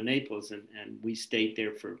compound down in Naples. And we stayed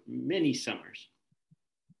there for many summers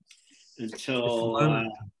until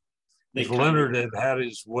if Leonard had had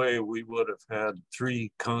his way, we would have had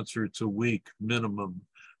 3 concerts a week minimum.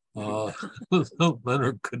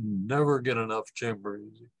 Leonard could never get enough chamber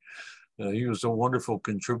music. He was a wonderful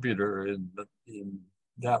contributor in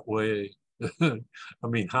that way. I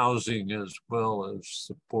mean, housing as well as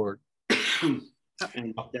support.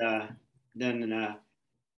 And then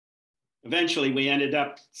eventually we ended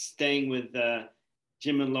up staying with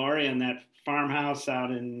Jim and Laurie in that farmhouse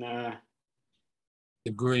out in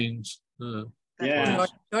the Greens. Yeah,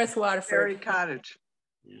 North Waterford. Ferry Cottage,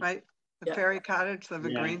 right? The Ferry Cottage, the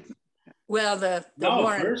Greens. Well, the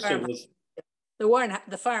Warren farmhouse.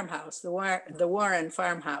 The farmhouse, the Warren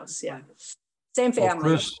farmhouse. Yeah, same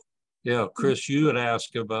family. Well, Chris, you had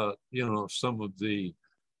asked about, you know, some of the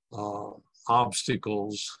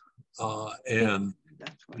obstacles, and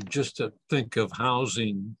just to think of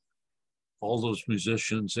housing all those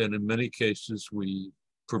musicians, and in many cases we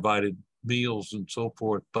provided meals and so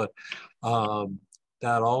forth, but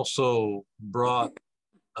that also brought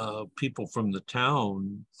people from the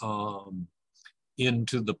town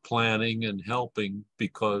into the planning and helping,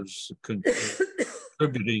 because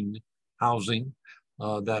contributing housing.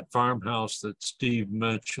 That farmhouse that Steve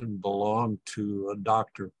mentioned belonged to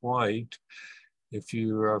Dr. White. If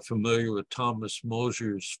you are familiar with Thomas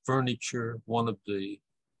Mosier's furniture, one of the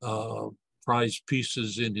prized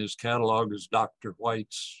pieces in his catalog is Dr.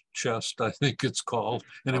 White's chest, I think it's called.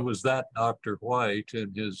 And it was that Dr. White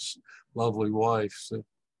and his lovely wife that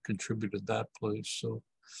contributed that place. So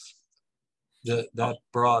that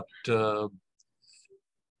brought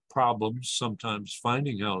problems sometimes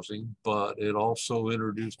finding housing, but it also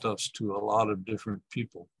introduced us to a lot of different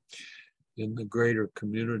people in the greater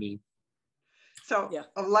community. So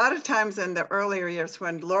a lot of times in the earlier years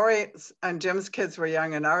when Lori and Jim's kids were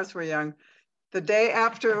young and ours were young, the day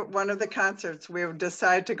after one of the concerts, we would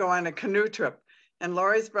decide to go on a canoe trip. And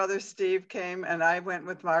Lori's brother Steve came, and I went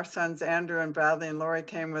with our sons Andrew and Bradley, and Lori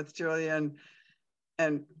came with Julia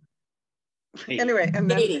and anyway,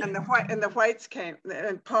 and then and the Whites came,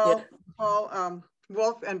 and Paul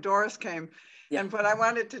Wolf and Doris came. Yeah. And but I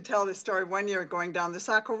wanted to tell the story one year going down the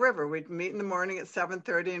Saco River. We'd meet in the morning at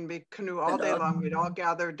 7:30 and we canoe all day long. We'd all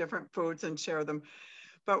gather different foods and share them.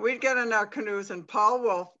 But we'd get in our canoes, and Paul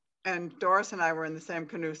Wolf and Doris and I were in the same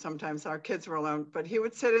canoe. Sometimes our kids were alone, but he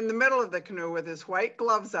would sit in the middle of the canoe with his white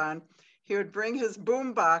gloves on. He would bring his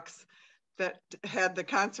boom box that had the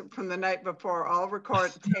concert from the night before, all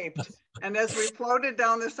taped. And as we floated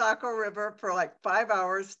down the Saco River for like 5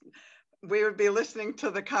 hours, we would be listening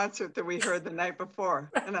to the concert that we heard the night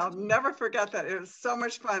before. And I'll never forget that. It was so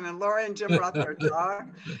much fun. And Lori and Jim brought their dog.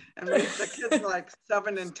 And the kids were like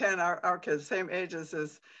 7 and 10, our kids, same ages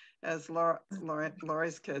as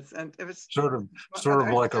Lori's kids. And it was sort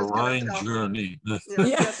of like a Rhine journey.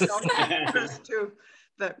 Yes, too.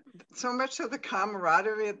 That so much of the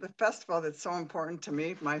camaraderie at the festival that's so important to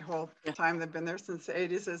me, my whole time I've been there since the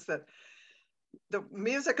 80s, is that the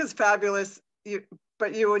music is fabulous,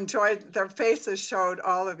 but you enjoyed, their faces showed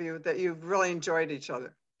all of you that you really enjoyed each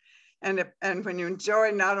other. And when you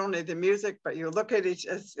enjoy not only the music, but you look at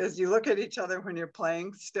as you look at each other when you're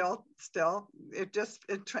playing, still, it just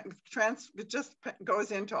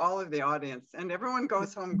goes into all of the audience, and everyone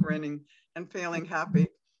goes home grinning and feeling happy.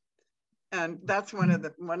 And that's one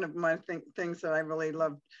of my things that I really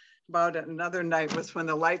loved about it. Another night was when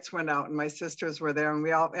the lights went out and my sisters were there, and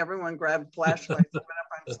everyone grabbed flashlights and went up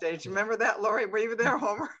on stage. Remember that, Lori? Were you there,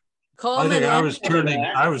 Homer? Coleman, I think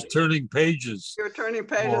I was turning pages. You were turning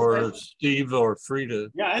pages. Or Steve or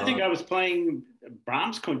Frida. Yeah, I think I was playing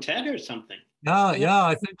Brahms Quintet or something. Yeah,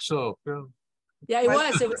 I think so. Yeah,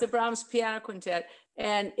 it was a Brahms piano quintet.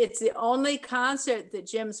 And it's the only concert that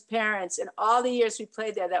Jim's parents, in all the years we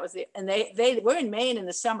played there, and they were in Maine in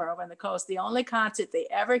the summer over on the coast, the only concert they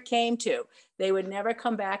ever came to. They would never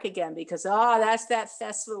come back again because, that's that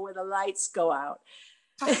festival where the lights go out.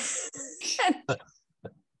 I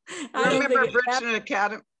remember Bridgeton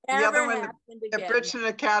Academy, the other one at Bridgeton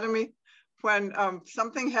Academy, when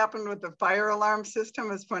something happened with the fire alarm system,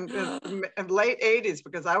 is when in late 80s,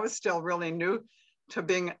 because I was still really new to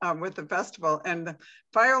being with the festival, and the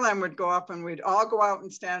fire alarm would go up and we'd all go out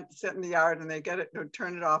and sit in the yard, and they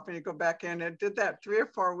turn it off and you go back in. It did that 3 or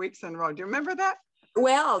 4 weeks in a row. Do you remember that?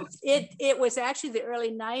 Well, it was actually the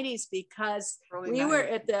early 90s because we were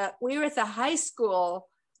at the high school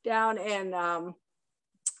down in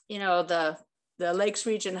the Lakes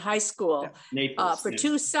Region High School for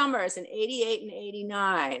 2 summers in 88 and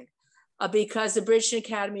 89 because the Bridgeton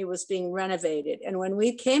Academy was being renovated. And when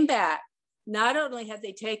we came back, not only had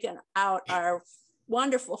they taken out our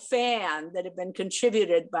wonderful fan that had been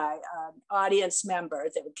contributed by an audience member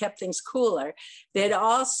that kept things cooler, they had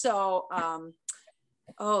also,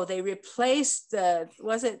 they replaced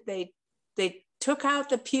they took out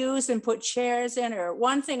the pews and put chairs in, or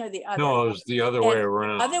one thing or the other. No, it was the other way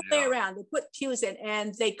around. Way around. They put pews in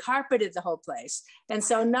and they carpeted the whole place. And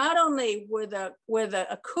so not only were the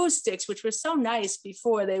acoustics, which were so nice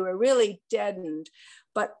before, they were really deadened,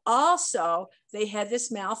 but also they had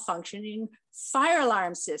this malfunctioning fire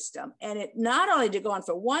alarm system. And it not only did go on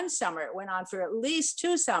for 1 summer, it went on for at least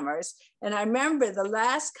 2 summers. And I remember the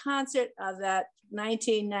last concert of that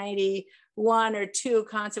 1991 or 2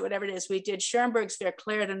 concert, whatever it is, we did Schoenberg's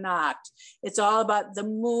Verklärte Nacht. It's all about the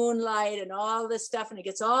moonlight and all this stuff, and it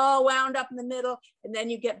gets all wound up in the middle, and then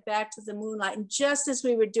you get back to the moonlight. And just as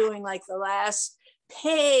we were doing like the last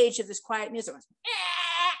page of this quiet music, it was,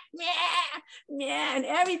 and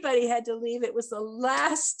everybody had to leave. It was the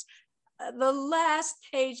last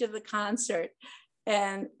page of the concert,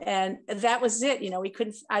 and that was it. We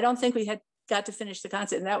couldn't. I don't think we had got to finish the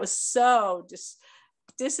concert, and that was so just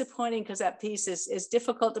disappointing because that piece is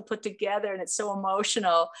difficult to put together and it's so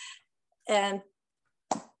emotional. And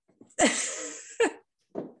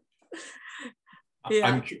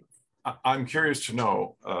yeah. I'm curious to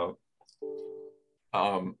know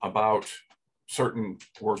about certain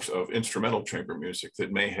works of instrumental chamber music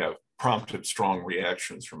that may have prompted strong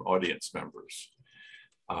reactions from audience members.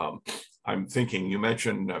 I'm thinking, you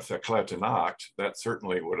mentioned Verklärte Nacht, that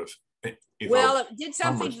certainly would have well, it did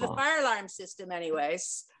something to the fire alarm system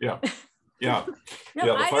anyways. Yeah. The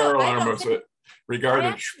fire alarm was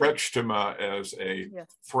regarded Sprechstimme as a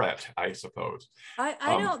threat, I suppose. I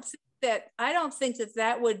don't think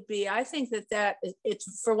that would be. I think that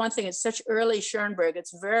it's, for one thing, it's such early Schoenberg.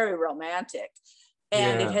 It's very romantic,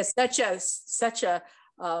 and it has such a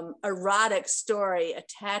erotic story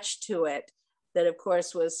attached to it that, of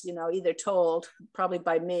course, was either told probably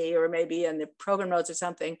by me or maybe in the program notes or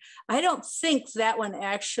something. I don't think that one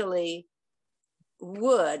actually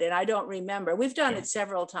would, and I don't remember. We've done it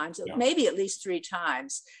several times, maybe at least 3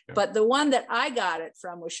 times. But the one that I got it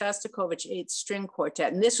from was Shostakovich 8th String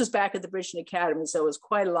Quartet, and this was back at the Bridgeton Academy, so it was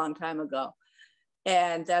quite a long time ago.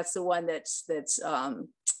 And that's the one that's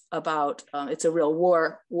about. It's a real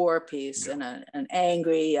war piece and an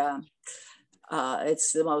angry.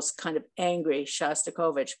 It's the most kind of angry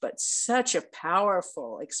Shostakovich, but such a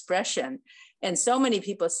powerful expression. And so many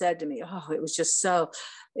people said to me, "Oh, it was just so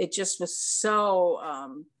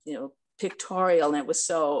pictorial, and it was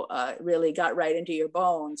so really got right into your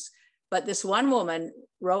bones. But this one woman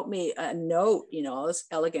wrote me a note, you know, this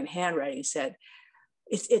elegant handwriting, said,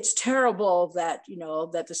 it's terrible that, you know,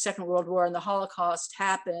 that the Second World War and the Holocaust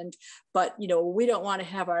happened, but, you know, we don't want to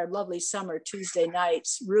have our lovely summer Tuesday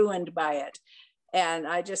nights ruined by it. And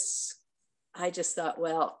I just thought,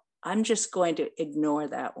 well, I'm just going to ignore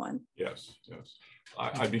that one. Yes, yes.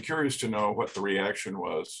 I'd be curious to know what the reaction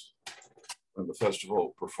was when the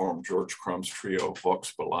festival performed George Crumb's trio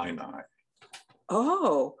Vox Balaenae.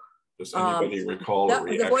 Oh. Does anybody recall the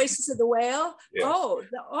reaction? The Voices of the Whale? Yes.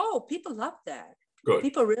 Oh, people loved that. Good.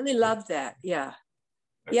 People really loved that. Yeah.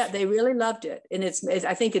 Excellent. Yeah, they really loved it. And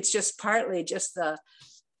I think it's just partly just the,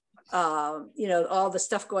 you know, all the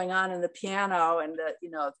stuff going on in the piano and the,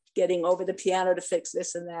 you know, getting over the piano to fix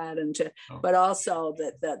this and that, and to, but also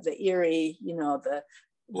the eerie, you know, the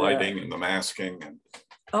lighting and the masking. And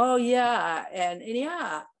oh yeah, and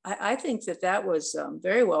yeah, I think that was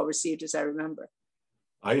very well received, as I remember.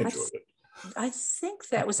 I enjoyed it. I think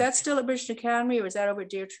was that still at Bridgeton Academy, or was that over at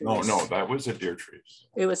Deer Trees? No, that was at Deer Trees.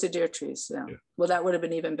 It was at Deer Trees, yeah. Well, that would have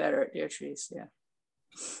been even better at Deer Trees, yeah.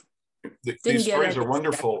 These stories are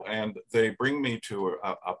wonderful, and they bring me to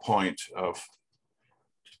a point of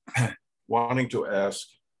wanting to ask,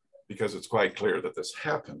 because it's quite clear that this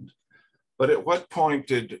happened, but at what point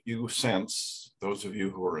did you sense, those of you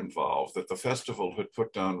who were involved, that the festival had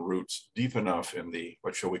put down roots deep enough in the,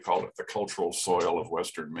 what shall we call it, the cultural soil of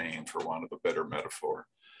Western Maine, for want of a better metaphor,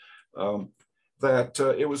 that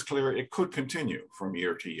it was clear it could continue from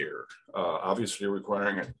year to year, obviously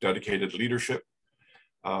requiring a dedicated leadership,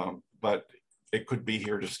 but it could be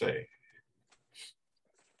here to stay?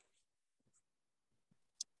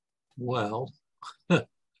 Well,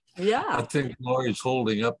 yeah, I think Laurie's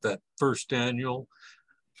holding up that first annual.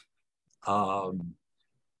 One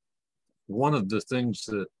of the things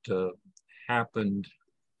that happened,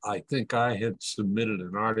 I think I had submitted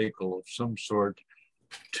an article of some sort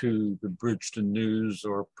to the Bridgeton News,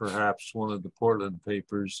 or perhaps one of the Portland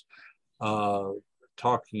papers,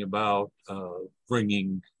 talking about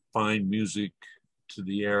bringing fine music to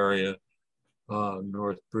the area,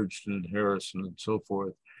 North Bridgeton and Harrison and so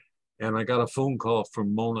forth. And I got a phone call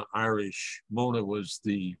from Mona Irish. Mona was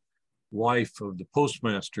the wife of the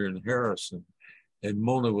postmaster in Harrison. And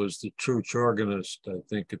Mona was the church organist, I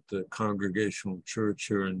think, at the Congregational Church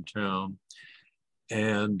here in town,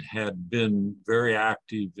 and had been very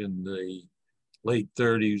active in the late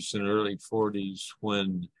 30s and early 40s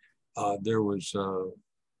when there was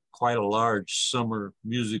quite a large summer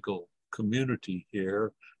musical community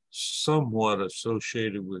here, somewhat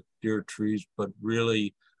associated with Deer Trees, but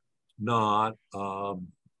really not. I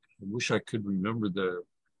wish I could remember the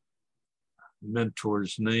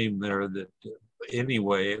mentor's name there. That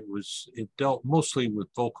anyway, it dealt mostly with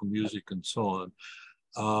vocal music and so on,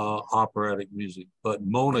 operatic music. But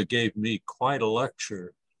Mona gave me quite a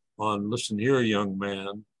lecture on, listen here, young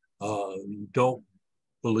man, don't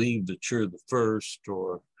believe that you're the first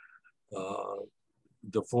or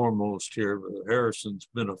the foremost here. Harrison's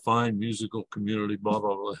been a fine musical community, blah,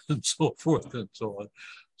 blah, blah, and so forth and so on.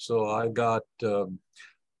 So I got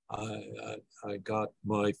I got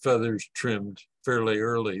my feathers trimmed fairly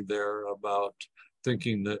early there about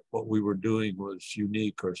thinking that what we were doing was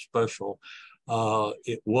unique or special.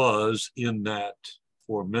 It was, in that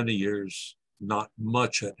for many years, not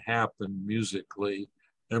much had happened musically.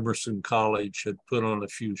 Emerson College had put on a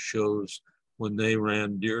few shows when they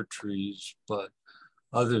ran Deer Trees, but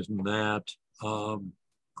other than that,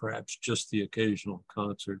 perhaps just the occasional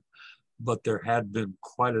concert. But there had been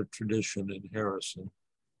quite a tradition in Harrison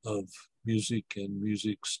of music and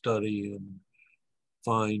music study and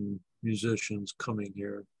fine musicians coming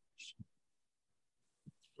here.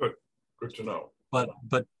 Good to know. But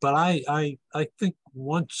I think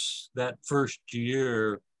once that first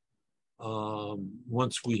year,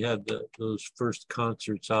 once we had those first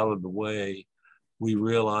concerts out of the way, we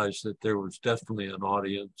realized that there was definitely an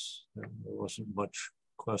audience, and there wasn't much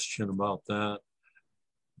question about that.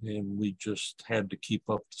 And we just had to keep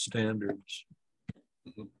up the standards.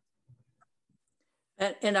 Mm-hmm.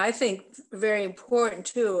 And I think very important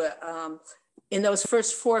too, in those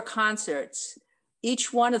first 4 concerts,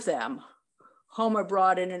 each one of them, Homer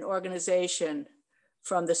brought in an organization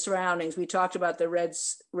from the surroundings. We talked about the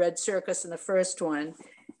Red Circus in the first one.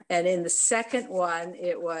 And in the second one,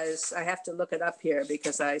 it was, I have to look it up here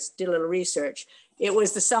because I did a little research. It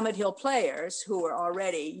was the Summit Hill Players, who were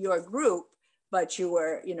already your group, but you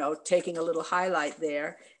were, you know, taking a little highlight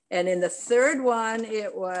there. And in the third one,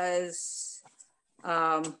 it was,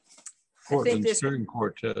 Portland String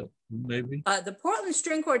Quartet. maybe? The Portland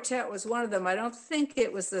String Quartet was one of them. I don't think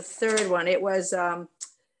it was the third one. It was, oh,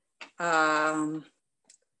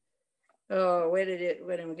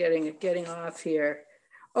 where am I getting off here?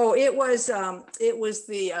 Oh, it was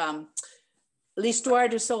the L'Histoire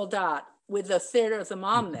du Soldat with the Theater of the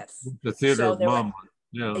Monmouth. The Theater So of Monmouth,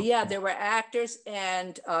 yeah. Yeah, there were actors,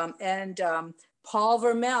 and Paul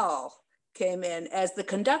Vermel came in as the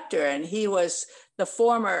conductor, and he was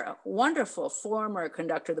the wonderful former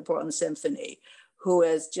conductor of the Portland Symphony, who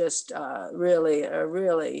is just really a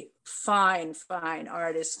really fine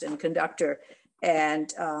artist and conductor.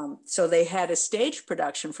 And so they had a stage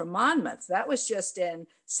production from Monmouth. That was just in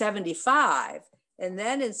 75. And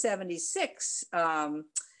then in 76,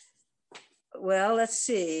 well, let's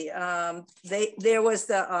see, there was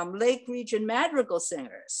the Lake Region Madrigal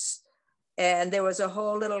Singers. And there was a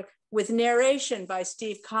whole little, with narration by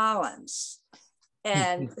Steve Collins.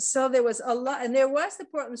 And so there was a lot, and there was the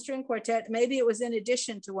Portland String Quartet. Maybe it was in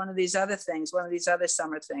addition to one of these other things, one of these other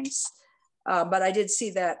summer things. But I did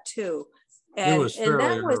see that too. And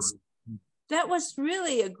that was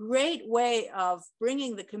really a great way of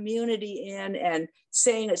bringing the community in and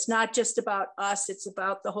saying it's not just about us, it's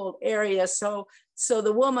about the whole area. So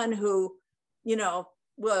the woman who, you know,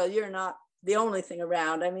 well, you're not the only thing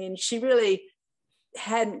around. I mean, she really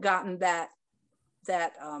hadn't gotten that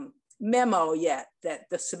memo yet that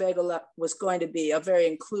the Sebago-Long was going to be a very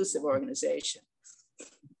inclusive organization.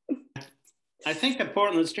 I think the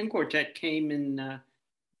Portland String Quartet came in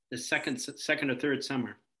the second or third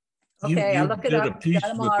summer. Okay, I'll look it up. Got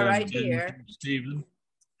them all right here. Stephen,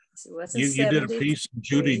 So you did a piece, and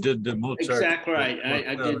Judy did the Mozart. Exactly right.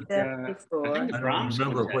 I did. I think I don't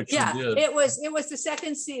remember what you yeah, did. it was the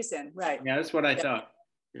second season, right? Yeah, that's what I thought.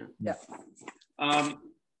 Yeah.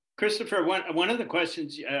 Christopher, one of the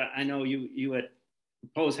questions I know you had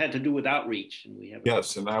posed had to do with outreach, and we have.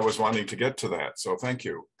 Yes, and I was wanting to get to that, so thank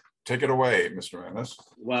you. Take it away, Mr. Ennis.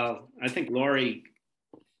 Well, I think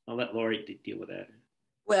I'll let Lori deal with that.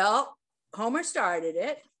 Well, Homer started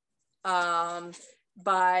it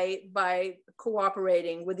by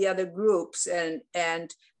cooperating with the other groups, and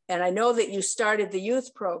I know that you started the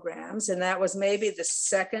youth programs, and that was maybe the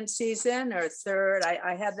second season or third.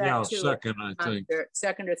 I have that too. Second, I think.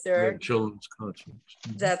 Second or third. Children's concerts.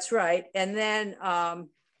 That's right. And then I'm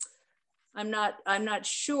not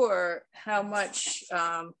sure how much,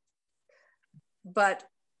 but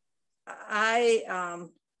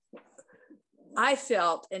I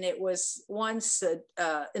felt, and it was once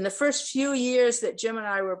in the first few years that Jim and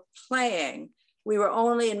I were playing, we were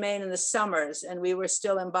only in Maine in the summers, and we were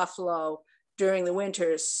still in Buffalo during the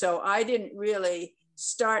winters. So I didn't really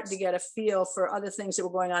start to get a feel for other things that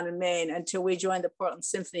were going on in Maine until we joined the Portland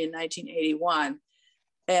Symphony in 1981.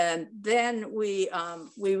 And then we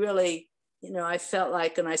really, you know, I felt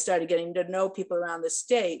like, and I started getting to know people around the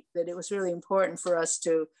state, that it was really important for us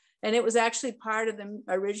to, and it was actually part of the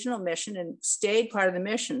original mission and stayed part of the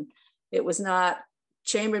mission. It was not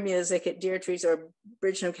chamber music at Deirdre's or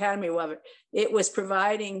Bridgeton Academy, or whatever. It was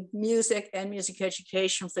providing music and music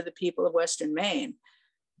education for the people of Western Maine.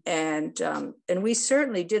 And we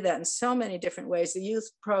certainly did that in so many different ways. The youth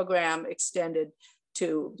program extended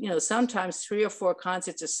to, you know, sometimes 3 or 4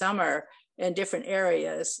 concerts a summer in different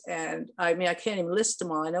areas. And I mean, I can't even list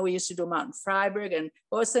them all. I know we used to do them out in Freiburg. And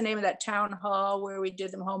what was the name of that town hall where we did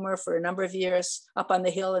them, Homer, for a number of years, up on the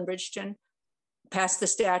hill in Bridgeton, past the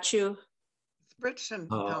statue? Bridgeton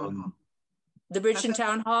Town Hall. The Bridgeton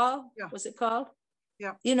Town Hall, yeah. Was it called?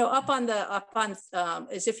 Yeah. You know, up on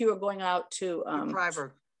as if you were going out to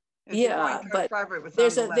Freiburg. Yeah, but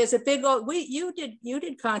there's a big old, you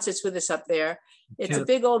did concerts with us up there. It's a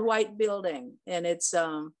big old white building, and it's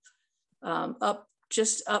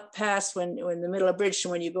just up past when in the middle of Bridgeton,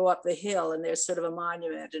 when you go up the hill, and there's sort of a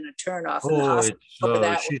monument and a turnoff.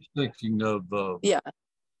 She's thinking of the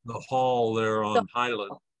hall there on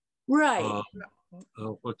Highland. Right.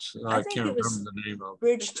 I can't remember the name of it.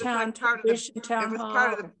 Bridgeton Town Hall. It was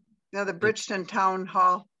part of the Bridgeton Town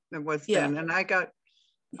Hall that was then, and I got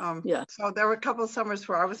so there were a couple of summers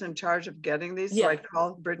where I was in charge of getting these. So I'd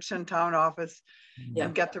call Bridgeton Town office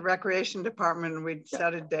and get the recreation department, and we'd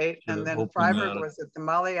set a date. And then Freiburg was at the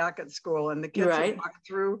Malliacket School, and the kids would walk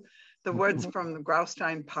through the woods from the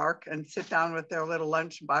Graustein Park and sit down with their little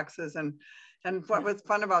lunch boxes. And what was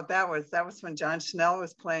fun about that was when John Schnell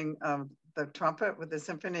was playing the trumpet with the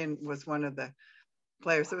symphony and was one of the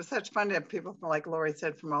players. It was such fun to have people, like Lori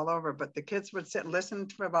said, from all over, but the kids would sit and listen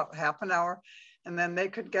for about half an hour, and then they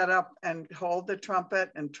could get up and hold the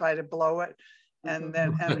trumpet and try to blow it. And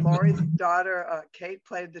then, and Lori's daughter, Kate,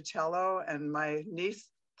 played the cello, and my niece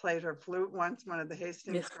played her flute once, one of the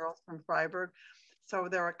Hastings girls from Freiburg. So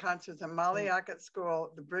there were concerts in Mollyock at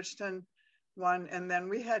school, the Bridgeton one, and then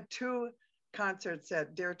we had 2 concerts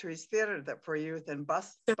at Deirdre's Theater that for youth, and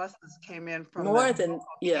buses came in from more than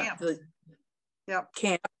camps. Yep.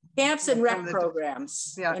 Camps and rec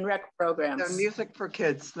programs. Yeah, and rec programs. The music for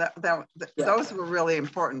kids. Those were really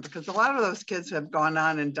important because a lot of those kids have gone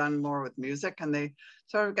on and done more with music, and they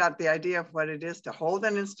sort of got the idea of what it is to hold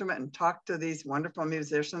an instrument and talk to these wonderful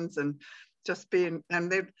musicians and just being.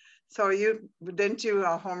 And they. So didn't you,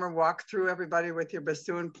 Homer, walk through everybody with your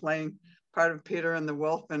bassoon playing part of Peter and the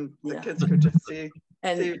Wolf, and the kids could just see.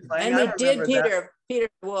 And we did Peter and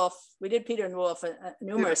Wolf. We did Peter and Wolf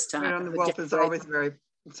numerous times. Peter and the Wolf is always very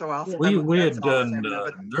so awesome. We had done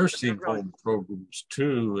nursing home programs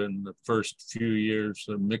too in the first few years.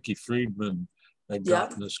 Mickey Friedman had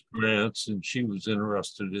gotten us grants, and she was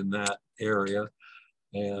interested in that area,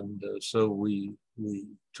 and so we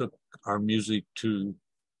took our music to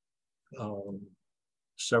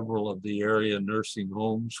several of the area nursing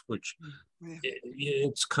homes, which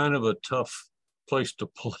it's kind of a tough place to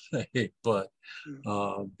play, but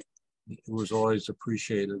it was always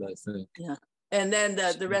appreciated, I think. Yeah. And then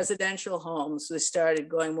the residential homes, we started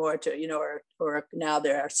going more to, or now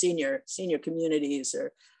there are senior communities,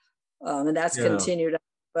 or and that's continued.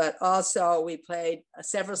 But also we played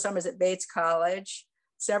several summers at Bates College,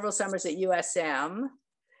 several summers at USM,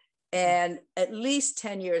 and at least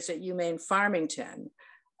 10 years at UMaine Farmington,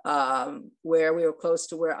 where we were close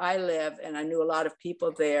to where I live, and I knew a lot of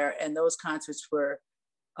people there, and those concerts were,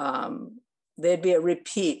 they'd be a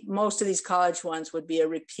repeat. Most of these college ones would be a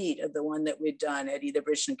repeat of the one that we'd done at either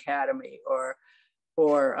Bridgeton Academy or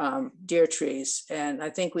Deer Trees. And I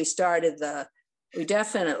think we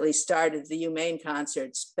definitely started the UMaine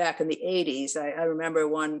concerts back in the 80s. I remember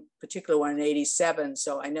one particular one in 87,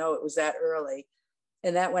 so I know it was that early.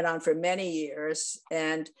 And that went on for many years.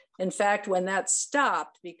 And in fact, when that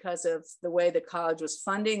stopped because of the way the college was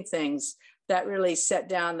funding things, that really set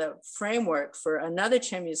down the framework for another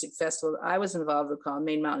chamber music festival that I was involved with called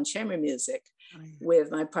Main Mountain Chamber Music with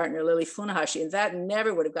my partner, Lily Funahashi. And that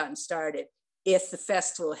never would have gotten started if the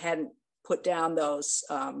festival hadn't put down those,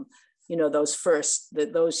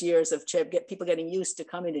 those years of get people getting used to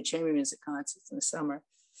coming to chamber music concerts in the summer.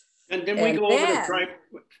 And then we go over to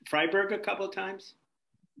Freiburg a couple of times?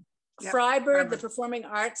 Freiburg, the Performing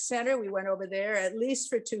Arts Center, we went over there at least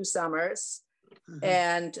for 2 summers.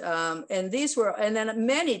 And then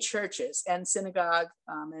many churches and synagogue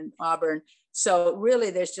in Auburn. So really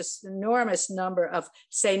there's just an enormous number of,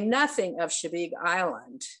 say nothing of Sebago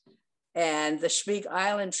Island. And the Sebago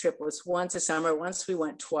Island trip was once a summer, once we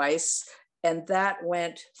went twice. And that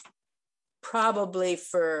went probably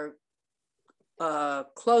for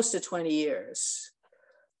close to 20 years.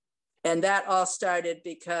 And that all started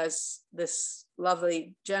because this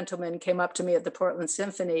lovely gentleman came up to me at the Portland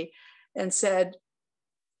Symphony and said,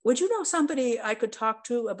 would you know somebody I could talk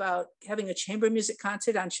to about having a chamber music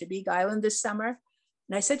concert on Sebago Island this summer?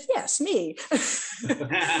 And I said, yes, me.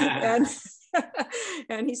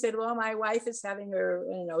 And he said, well, my wife is having her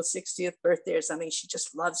 60th birthday or something. She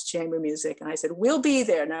just loves chamber music. And I said, we'll be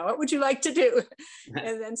there. Now, what would you like to do?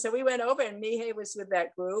 And then so we went over, and Mihai was with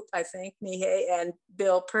that group, I think, Mihai and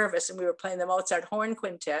Bill Purvis, and we were playing the Mozart Horn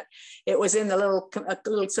Quintet. It was in the little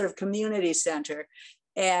sort of community center.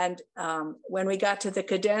 And when we got to the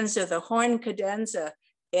cadenza, the horn cadenza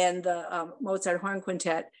and the Mozart Horn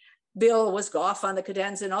Quintet, Bill was off on the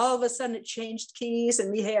cadenza, and all of a sudden it changed keys, and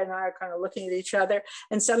Mihai and I are kind of looking at each other,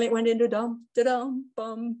 and suddenly it went into dum, da dum,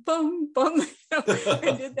 bum, bum, bum,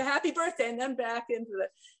 and did the happy birthday, and then back into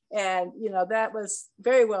and that was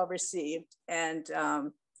very well received. And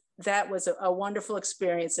that was a wonderful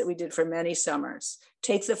experience that we did for many summers.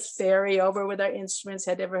 Take the ferry over with our instruments,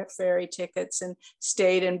 had ever ferry tickets, and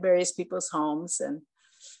stayed in various people's homes. And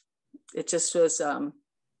it just was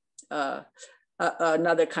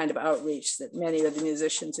another kind of outreach that many of the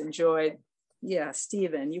musicians enjoyed. Yeah,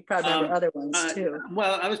 Stephen, you probably remember other ones too.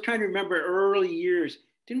 Well, I was trying to remember early years.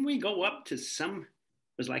 Didn't we go up to it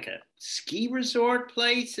was like a ski resort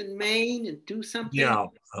place in Maine and do something? Yeah.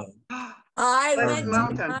 I went to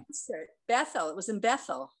a concert. Bethel, it was in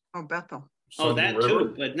Bethel. Oh, Bethel. Oh, that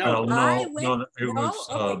too, but no.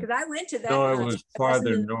 Because I went to that. No, it was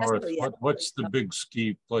farther north. What's the big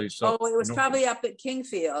ski place? Oh, it was probably up at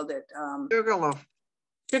Kingfield at Sugarloaf.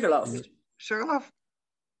 Sugarloaf.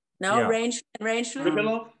 No, yeah. Rangeley.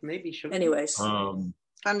 Sugarloaf, maybe. Sugarloaf. Anyways.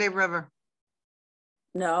 Sunday River.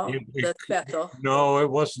 No, that's Bethel. No,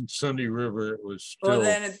 it wasn't Sunday River. It was still. Well,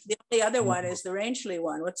 then the only other one is the Rangeley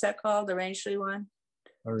one. What's that called? The Rangeley one?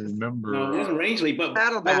 I remember. No, it wasn't Rangeley, but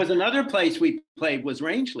there was another place we played was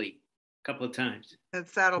Rangeley. couple of times. At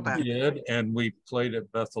Saddleback. We did, and we played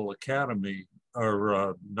at Bethel Academy,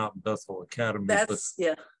 or not Bethel Academy, That's,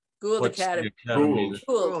 yeah, Gould what's the Academy. academy?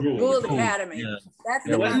 Gould Gould, Academy. yeah. That's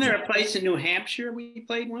Yeah, the Wasn't there one. a place in New Hampshire we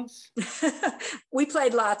played once? We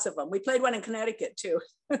played lots of them. We played one in Connecticut too.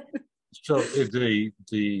 So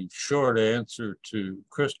the short answer to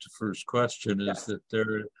Christopher's question is that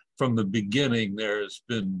there, from the beginning, there has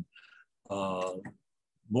been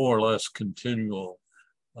more or less continual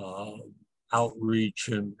outreach,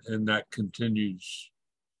 and that continues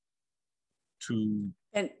to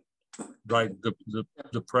right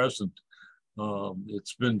the present.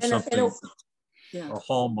 It's been something, a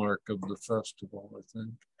hallmark of the festival, I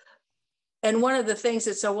think. And one of the things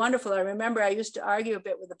that's so wonderful, I remember I used to argue a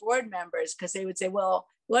bit with the board members because they would say, well,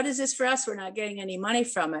 what is this for us? We're not getting any money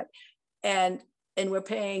from it. And we're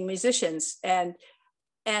paying musicians. And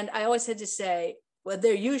I always had to say, well,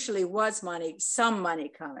 there usually was money, some money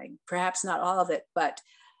coming, perhaps not all of it, but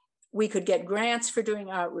we could get grants for doing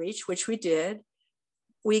outreach, which we did.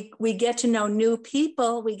 We get to know new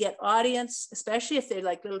people. We get audience, especially if they're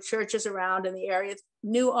like little churches around in the area,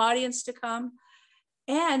 new audience to come.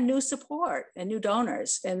 And new support and new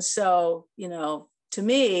donors. And so, you know, to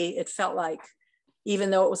me, it felt like, even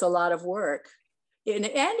though it was a lot of work, and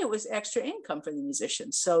it was extra income for the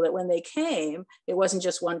musicians, so that when they came, it wasn't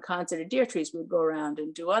just one concert at Deer Trees, we'd go around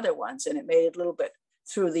and do other ones. And it made it a little bit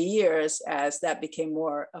through the years as that became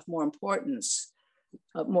more importance,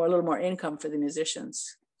 a little more income for the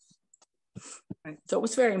musicians. So it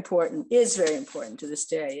was very important, is very important to this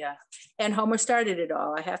day, yeah. And Homer started it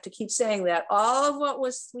all. I have to keep saying that. All of what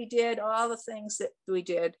we did, all the things that we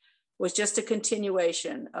did was just a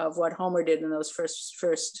continuation of what Homer did in those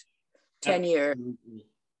first 10 years,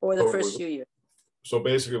 or the first few years. So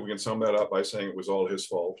basically we can sum that up by saying it was all his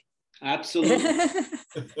fault. Absolutely.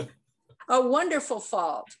 A wonderful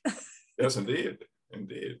fault. Yes, indeed,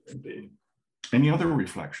 indeed, indeed. Any other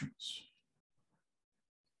reflections?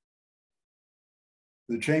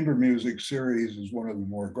 The chamber music series is one of the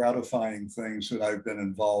more gratifying things that I've been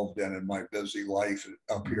involved in my busy life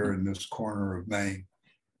up here in this corner of Maine.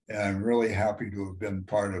 And I'm really happy to have been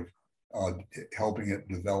part of helping it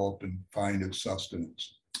develop and find its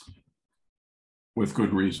sustenance. With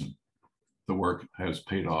good reason. The work has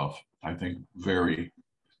paid off, I think, very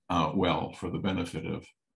well for the benefit of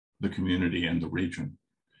the community and the region.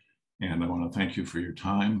 And I want to thank you for your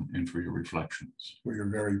time and for your reflections. Well, you're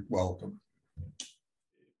very welcome.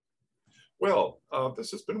 Well, this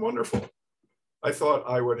has been wonderful. I thought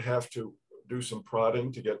I would have to do some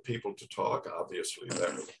prodding to get people to talk. Obviously,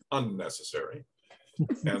 that was unnecessary.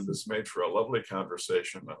 And this made for a lovely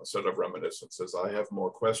conversation, a set of reminiscences. I have more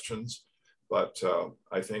questions, but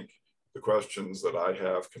I think the questions that I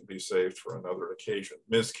have can be saved for another occasion.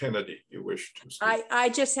 Ms. Kennedy, you wish to speak? I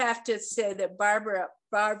just have to say that Barbara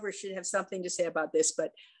should have something to say about this,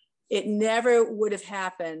 but it never would have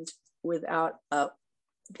happened without an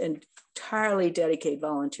entirely dedicated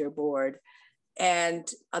volunteer board. And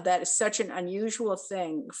that is such an unusual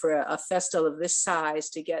thing for a festival of this size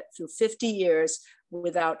to get through 50 years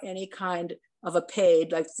without any kind of a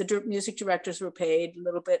paid, like the music directors were paid a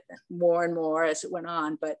little bit more and more as it went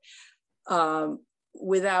on, but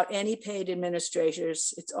without any paid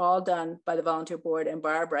administrators. It's all done by the volunteer board, and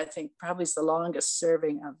Barbara, I think, probably is the longest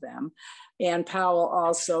serving of them. And Powell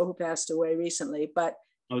also, who passed away recently, but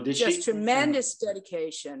just tremendous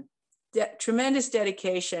dedication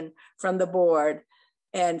from the board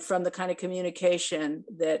and from the kind of communication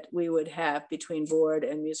that we would have between board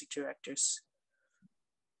and music directors.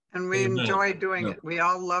 And we enjoy doing it. We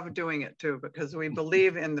all love doing it too, because we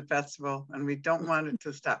believe in the festival and we don't want it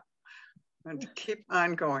to stop and to keep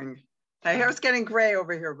on going. My hair's getting gray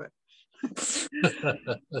over here, but.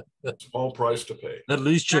 Small price to pay. At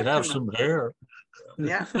least you have some hair.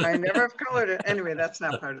 Yeah, I never have colored it. Anyway, that's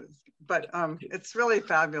not part of this. But it's really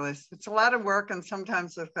fabulous. It's a lot of work, and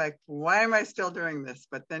sometimes it's like, why am I still doing this?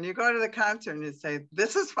 But then you go to the concert and you say,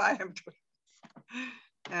 this is why I'm doing it.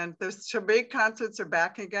 And the Sebago concerts are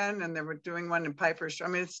back again, and they were doing one in Piper Shore. I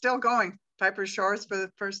mean, it's still going. Piper Shores for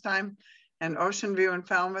the first time, and Ocean View and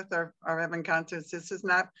Falmouth are having concerts. This is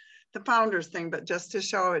not the Founders thing, but just to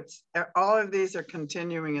show it's all of these are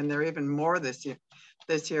continuing, and they're even more this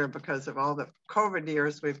year because of all the COVID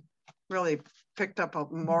years. We've really picked up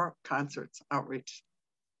more concerts outreach,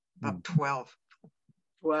 about 12.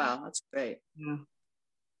 Wow, that's great. Yeah.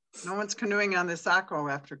 No one's canoeing on the Saco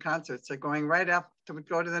after concerts. They're going right up to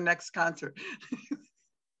go to the next concert.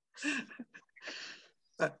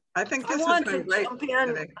 But I think this has been great.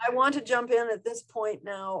 I want to jump in at this point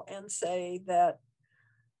now and say that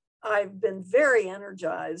I've been very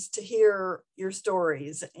energized to hear your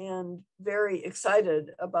stories and very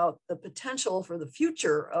excited about the potential for the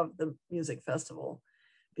future of the music festival,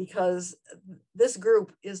 because this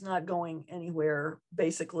group is not going anywhere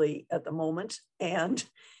basically at the moment. And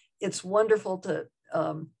it's wonderful to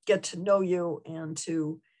get to know you and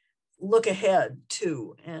to look ahead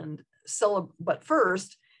to and celebrate, but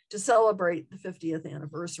first to celebrate the 50th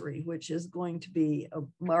anniversary, which is going to be a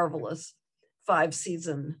marvelous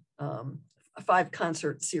 5-season,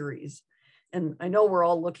 5-concert series. And I know we're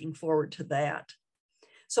all looking forward to that.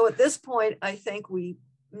 So at this point, I think we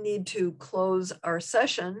need to close our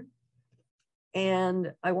session.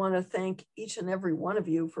 And I want to thank each and every one of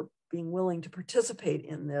you for being willing to participate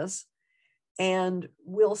in this. And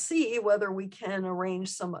we'll see whether we can arrange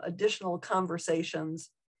some additional conversations,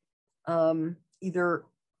 either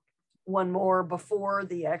one more before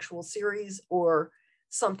the actual series or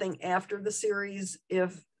something after the series.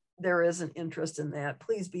 If there is an interest in that,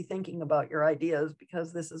 please be thinking about your ideas,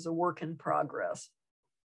 because this is a work in progress.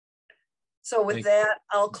 So with that,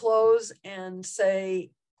 I'll close and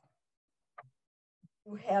say,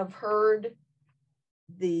 you have heard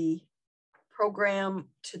the program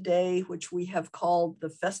today, which we have called The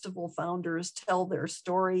Festival Founders Tell Their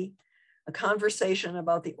Story, a conversation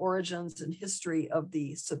about the origins and history of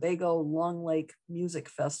the Sebago-Long Lake Music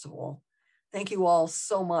Festival. Thank you all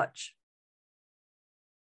so much.